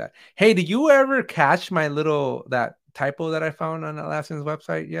would change that. Hey, did you ever catch that typo that I found on Atlassian's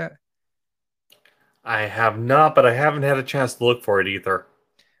website yet? I have not, but I haven't had a chance to look for it either.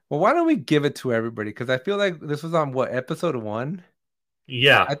 Well, why don't we give it to everybody? Because I feel like this was on episode 1?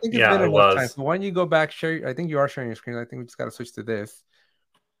 Yeah, I think it's been it enough was. time. So why don't you go back, share? I think you are sharing your screen. I think we just got to switch to this.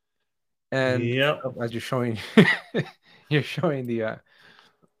 And as you're showing, you're showing the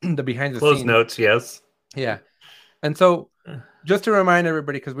behind the close scenes notes. Yes. Yeah. And so just to remind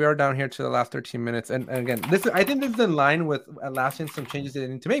everybody, because we are down here to the last 13 minutes. And again, I think this is in line with Atlassian, some changes they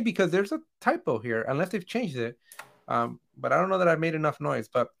need to make because there's a typo here, unless they've changed it. But I don't know that I've made enough noise.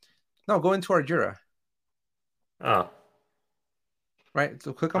 But no, go into our Jira. Oh. Right.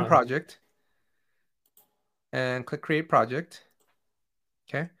 So click on project and click create project.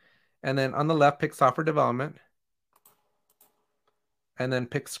 Okay. And then on the left, pick software development. And then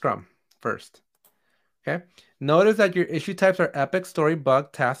pick Scrum first. Okay. Notice that your issue types are epic, story,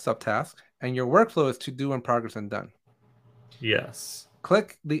 bug, task, subtask, and your workflow is to do, in progress, and done. Yes.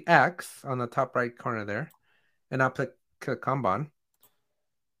 Click the X on the top right corner there, and I'll click Kanban.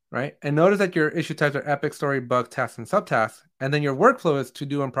 Right. And notice that your issue types are epic, story, bug, task, and subtask, and then your workflow is to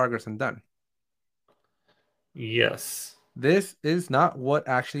do, in progress, and done. Yes. This is not what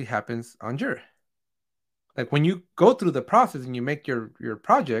actually happens on Jira. Like when you go through the process and you make your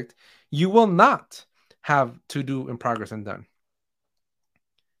project, you will not have to do, in progress, and done.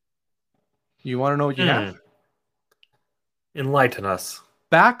 You want to know what you have? Enlighten us.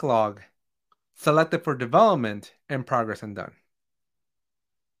 Backlog, selected for development, in progress, and done.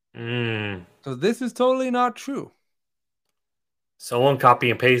 So this is totally not true. Someone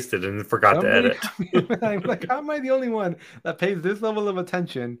copy and pasted and forgot to edit. I'm like, how am I the only one that pays this level of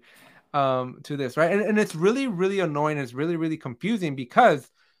attention to this, right? And it's really, really annoying. It's really, really confusing because,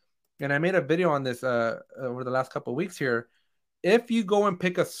 and I made a video on this over the last couple of weeks here. If you go and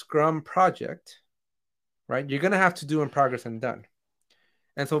pick a Scrum project, right, you're going to have to do in progress and done.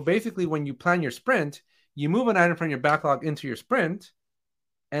 And so basically when you plan your sprint, you move an item from your backlog into your sprint,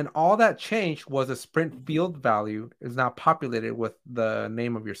 and all that change was a sprint field value is now populated with the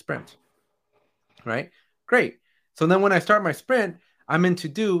name of your sprint, right? Great. So then when I start my sprint, I'm in to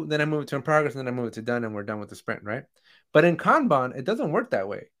do, then I move it to in progress, and then I move it to done, and we're done with the sprint, right? But in Kanban, it doesn't work that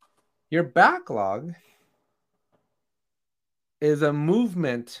way. Your backlog is a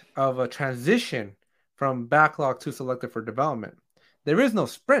movement of a transition from backlog to selected for development. There is no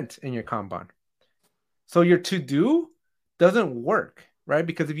sprint in your Kanban. So your to-do doesn't work, right?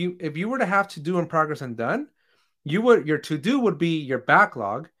 Because if you were to have to do in progress and done, your to-do would be your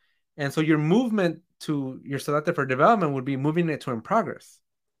backlog. And so your movement to your selected for development would be moving it to in progress.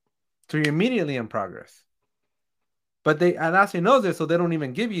 So you're immediately in progress. But Atlassian knows this, so they don't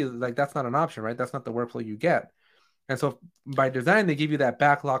even give you, like, that's not an option, right? That's not the workflow you get. And so by design, they give you that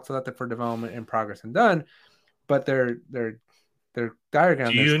backlog selected for development, in progress and done. But their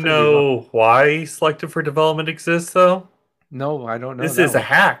diagram. Do you know why selected for development exists, though? No, I don't know. This is a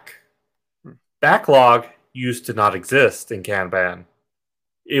hack. Backlog used to not exist in Kanban.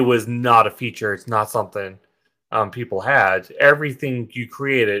 It was not a feature. It's not something people had. Everything you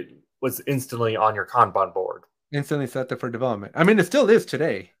created was instantly on your Kanban board. Instantly selected for development. I mean, it still is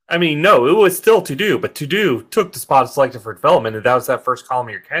today. I mean, no, it was still to do, but to do took the spot of selected for development, and that was that first column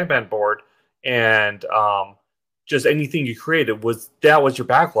of your Kanban board. And just anything you created was your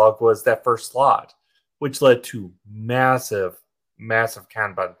backlog, was that first slot, which led to massive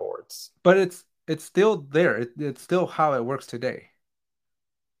Kanban boards. But it's still there. It's still how it works today.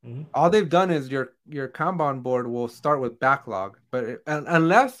 Mm-hmm. All they've done is your Kanban board will start with backlog, but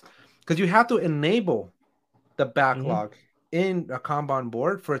unless, because you have to enable the backlog in a Kanban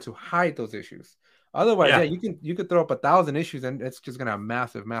board for it to hide those issues. Otherwise, you could throw up 1,000 issues and it's just gonna have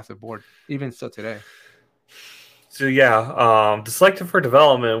massive board, even still today. So the selected for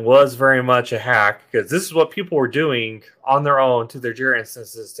development was very much a hack, because this is what people were doing on their own to their Jira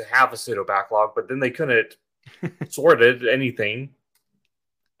instances to have a pseudo backlog, but then they couldn't sort anything.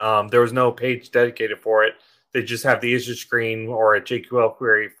 There was no page dedicated for it. They just have the issue screen or a JQL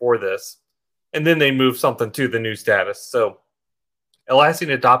query for this. And then they moved something to the new status. So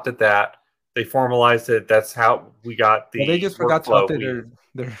Atlassian adopted that. They formalized it. That's how we got the Well, they just forgot to update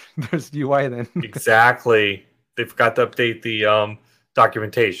their UI then. Exactly. They forgot to update the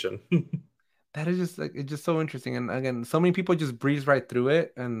documentation. That is just like, it's just so interesting. And again, so many people just breeze right through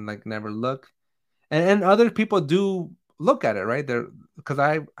it and like never look. And other people do look at it, right? Because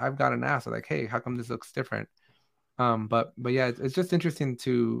I've gotten asked like, hey, how come this looks different? But yeah, it's just interesting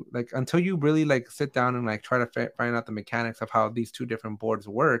to, like, until you really like sit down and like try to find out the mechanics of how these two different boards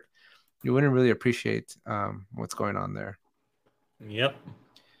work, you wouldn't really appreciate what's going on there. Yep.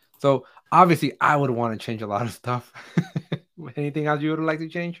 So obviously I would want to change a lot of stuff. Anything else you would like to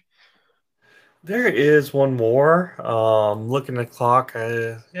change? There is one more. Looking at the clock,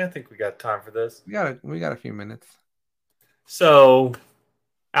 I think we got time for this. We got a few minutes. So,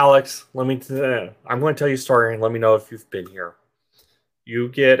 Alex, I'm going to tell you a story and let me know if you've been here. You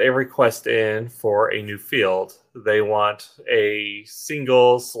get a request in for a new field. They want a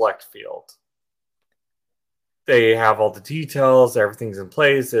single select field. They have all the details, everything's in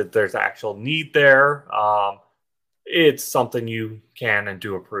place, there's actual need there. It's something you can and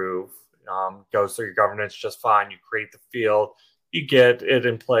do approve. Goes through your governance just fine. You create the field, you get it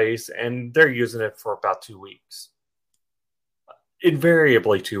in place, and they're using it for about 2 weeks.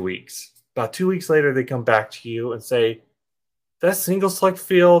 Invariably 2 weeks. About 2 weeks later, they come back to you and say, that single select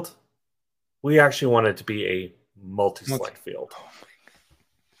field, we actually want it to be a multi-select field.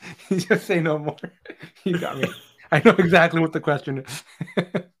 You just say no more. You got me. I know exactly what the question is.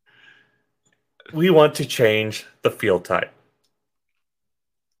 We want to change the field type.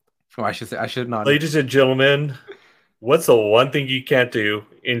 Oh, I should not. Ladies and gentlemen, what's the one thing you can't do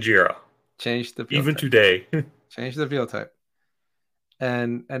in Jira? Change the field even type. Today. Change the field type.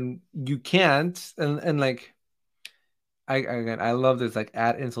 And you can't, and like, I love this like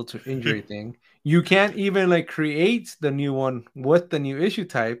add insult to injury thing. You can't even like create the new one with the new issue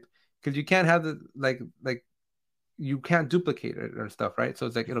type, because you can't have the like you can't duplicate it or stuff, right? So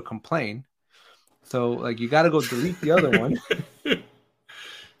it's like it'll complain. So like you got to go delete the other one.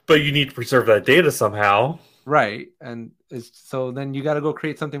 But you need to preserve that data somehow, right? And so then you got to go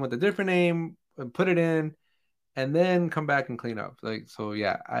create something with a different name and put it in. and then come back and clean up. Like, so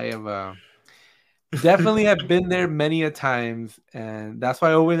yeah, I have definitely have been there many a times, and that's why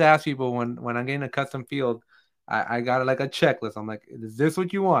I always ask people when I'm getting a custom field, I got like a checklist. I'm like, is this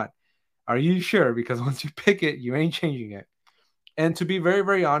what you want? Are you sure? Because once you pick it, you ain't changing it. And to be very,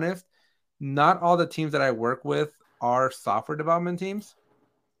 very honest, not all the teams that I work with are software development teams.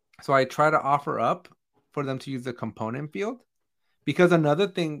 So I try to offer up for them to use the component field. Because another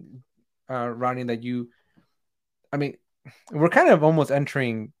thing, Ronnie, I mean, we're kind of almost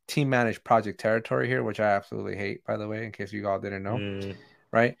entering team managed project territory here, which I absolutely hate, by the way, in case you all didn't know,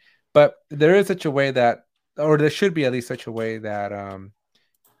 right? But there is such a way that, or there should be at least such a way that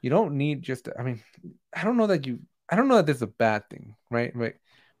you don't need just, I mean, I don't know that this is a bad thing, right? Right.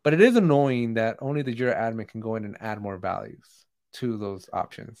 But it is annoying that only the Jira admin can go in and add more values to those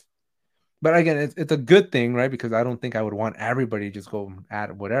options. But again, it's a good thing, right? Because I don't think I would want everybody to just go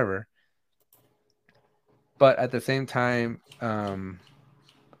add whatever. But at the same time,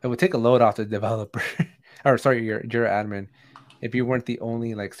 it would take a load off the developer, or sorry, your Jira admin, if you weren't the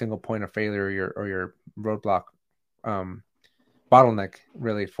only like single point of failure or your roadblock bottleneck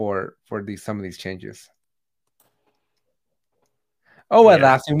really for some of these changes. Oh,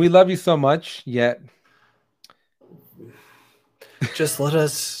 Atlassian, we love you so much. Yet, just let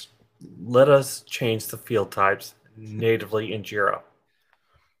us change the field types natively in Jira.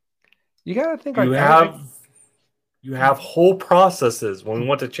 You gotta think you have whole processes when we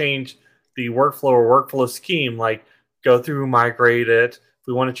want to change the workflow or workflow scheme, like go through, migrate it. If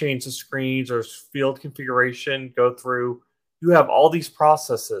we want to change the screens or field configuration, go through. You have all these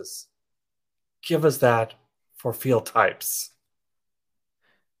processes. Give us that for field types.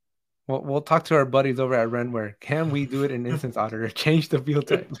 Well, we'll talk to our buddies over at Renware. Can we do it in Instance Auditor? Change the field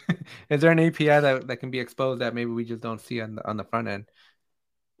type. Is there an API that can be exposed that maybe we just don't see on the front end?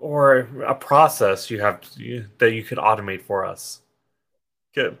 Or a process that you could automate for us.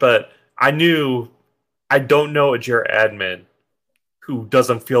 But I don't know a Jira admin who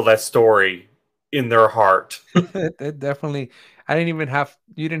doesn't feel that story in their heart. It definitely. You didn't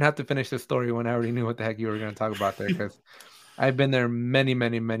have to finish the story when I already knew what the heck you were going to talk about there, because I've been there many,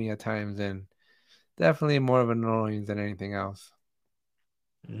 many, many a times, and definitely more of an annoyance than anything else.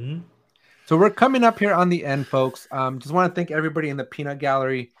 Mm-hmm. So we're coming up here on the end, folks. Just want to thank everybody in the peanut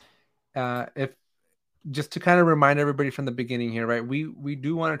gallery. If just to kind of remind everybody from the beginning here, right? We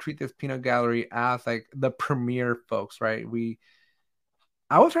do want to treat this peanut gallery as like the premier folks, right?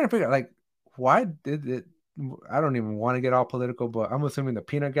 I was trying to figure out like why did it. I don't even want to get all political, but I'm assuming the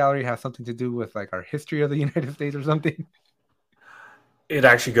peanut gallery has something to do with like our history of the United States or something. It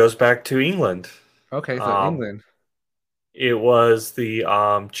actually goes back to England. Okay, so England. It was the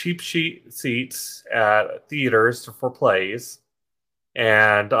cheap seats at theaters for plays,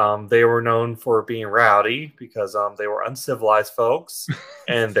 and they were known for being rowdy because they were uncivilized folks,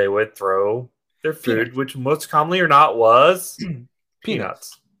 and they would throw their food, which most commonly or not was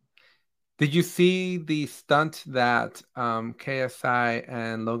peanuts. Did you see the stunt that KSI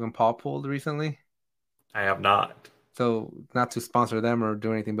and Logan Paul pulled recently? I have not. So not to sponsor them or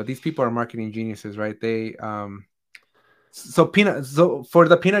do anything, but these people are marketing geniuses, right? They so for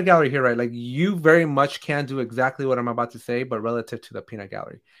the peanut gallery here, right? Like you very much can do exactly what I'm about to say, but relative to the peanut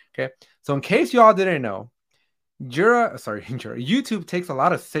gallery. Okay. So in case you all didn't know, YouTube takes a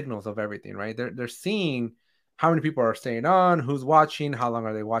lot of signals of everything, right? They're seeing how many people are staying on, who's watching, how long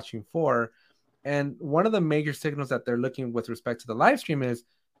are they watching for. And one of the major signals that they're looking with respect to the live stream is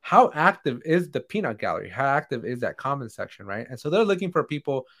how active is the peanut gallery? How active is that comment section, right? And so they're looking for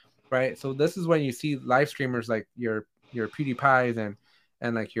people, right? So this is when you see live streamers like your PewDiePies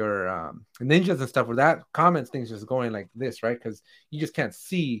and like your ninjas and stuff, where that comments thing's just going like this, right? Because you just can't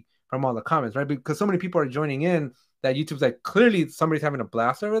see from all the comments, right? Because so many people are joining in that YouTube's like, clearly somebody's having a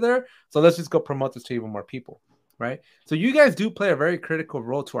blast over there. So let's just go promote this to even more people, right? So you guys do play a very critical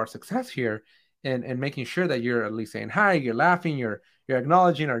role to our success here and making sure that you're at least saying hi, you're laughing, you're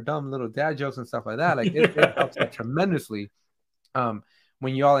acknowledging our dumb little dad jokes and stuff like that. Like it helps out tremendously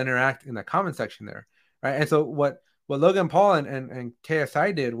when you all interact in the comment section there, right? And so what Logan Paul and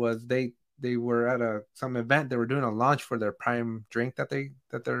KSI did was they were at some event. They were doing a launch for their Prime drink that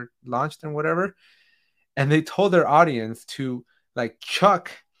they're launched and whatever, and they told their audience to like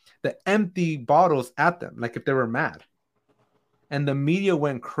chuck the empty bottles at them, like if they were mad. And the media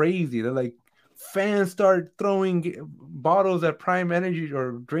went crazy. They're like, fans start throwing bottles at Prime Energy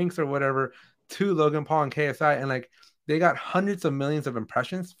or drinks or whatever to Logan Paul and KSI, and like they got hundreds of millions of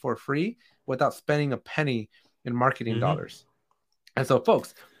impressions for free without spending a penny in marketing dollars. And so,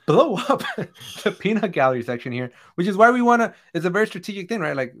 folks, blow up the peanut gallery section here, which is why we want to. It's a very strategic thing,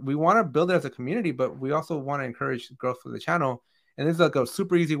 right? Like we want to build it as a community, but we also want to encourage growth for the channel. And this is like a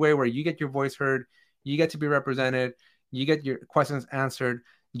super easy way where you get your voice heard, you get to be represented, you get your questions answered.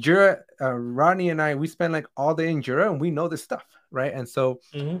 Jira, Ronnie and I, we spend like all day in Jira, and we know this stuff, right? And so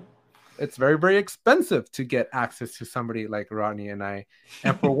it's very, very expensive to get access to somebody like Ronnie and I.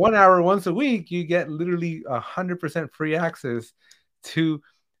 And for 1 hour once a week, you get literally 100% free access to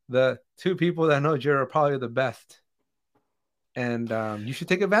the two people that know Jira are probably the best. And you should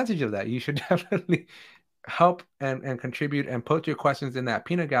take advantage of that. You should definitely help and contribute and put your questions in that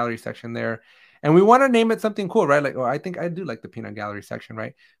peanut gallery section there. And we want to name it something cool, right? Like, I think I do like the peanut gallery section,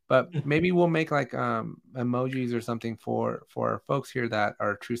 right? But maybe we'll make like emojis or something for folks here that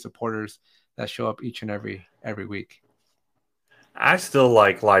are true supporters that show up each and every week. I still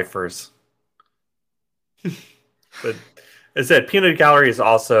like lifers. But as I said, peanut gallery is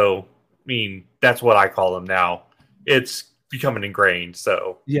also, that's what I call them now. It's becoming ingrained.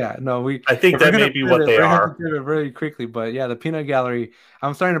 So yeah, no, I think that may be what they are. Do it very quickly, but yeah, the peanut gallery.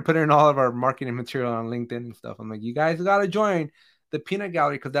 I'm starting to put in all of our marketing material on LinkedIn and stuff. I'm like, you guys got to join the peanut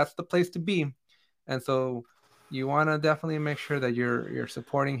gallery because that's the place to be. And so you want to definitely make sure that you're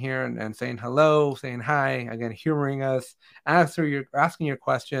supporting here and saying hello, saying hi, again, humoring us, asking your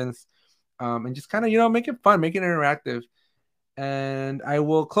questions, and just kind of make it fun, make it interactive. And I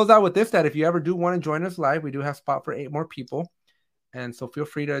will close out with this, that if you ever do want to join us live, we do have spot for 8 more people. And so feel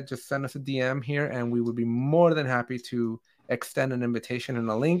free to just send us a DM here, and we would be more than happy to extend an invitation and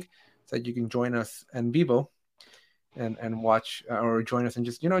a link so that you can join us in vivo and watch or join us and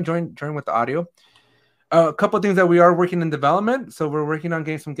just, join with the audio. A couple of things that we are working in development. So we're working on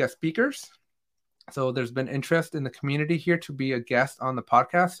getting some guest speakers. So there's been interest in the community here to be a guest on the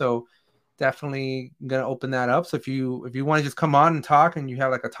podcast. So definitely gonna open that up. So if you want to just come on and talk and you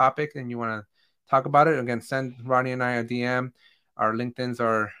have like a topic and you want to talk about it, again, send Ronnie and I a DM. Our LinkedIn's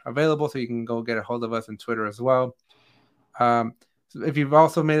are available, so you can go get a hold of us on Twitter as well. So if you've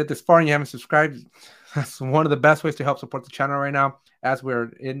also made it this far and you haven't subscribed, that's one of the best ways to help support the channel right now as we're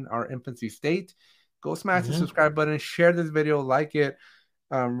in our infancy state. Go smash the subscribe button, share this video, like it,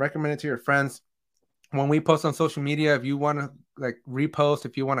 recommend it to your friends. When we post on social media, if you want to like repost,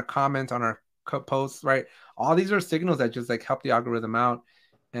 if you want to comment on our posts, right? All these are signals that just like help the algorithm out.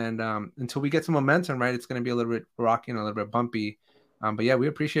 And until we get some momentum, right, it's going to be a little bit rocky and a little bit bumpy. But yeah, we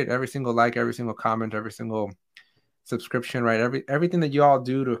appreciate every single like, every single comment, every single subscription, right? Everything that you all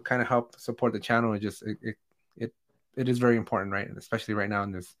do to kind of help support the channel. It is very important, right? And especially right now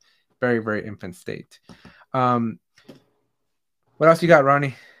in this very, very infant state. What else you got,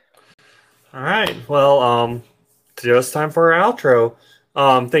 Ronnie? All right. Well, just time for our outro.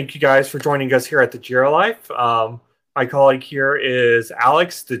 Thank you guys for joining us here at the Jira Life. My colleague here is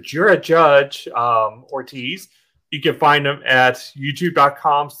Alex, the Jira Judge Ortiz. You can find him at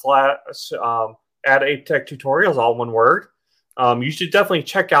youtube.com/@ApeTechTutorials, all one word. You should definitely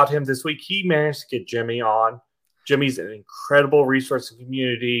check out him this week. He managed to get Jimmy on. Jimmy's an incredible resource in the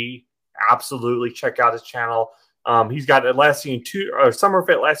community. Absolutely check out his channel. He's got Atlassian Summer of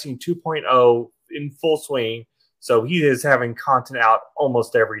Atlassian 2.0 in full swing. So he is having content out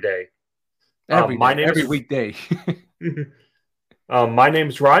almost every day. Every weekday. My name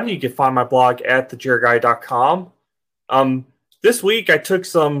is Rodney. You can find my blog at thejiraguy.com. This week, I took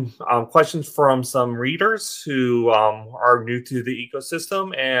some questions from some readers who are new to the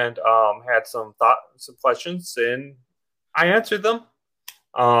ecosystem and had some questions, and I answered them.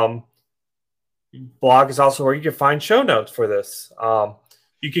 Blog is also where you can find show notes for this.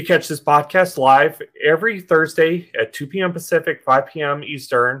 You can catch this podcast live every Thursday at 2 p.m. Pacific, 5 p.m.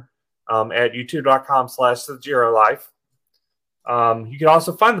 Eastern at youtube.com/thejiralife. You can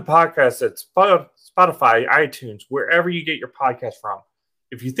also find the podcast at Spotify, iTunes, wherever you get your podcast from.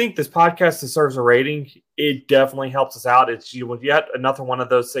 If you think this podcast deserves a rating, it definitely helps us out. It's yet another one of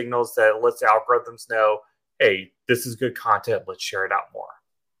those signals that lets the algorithms know, hey, this is good content. Let's share it out more.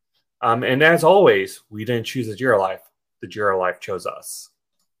 And as always, we didn't choose the Jira Life. The Jira Life chose us.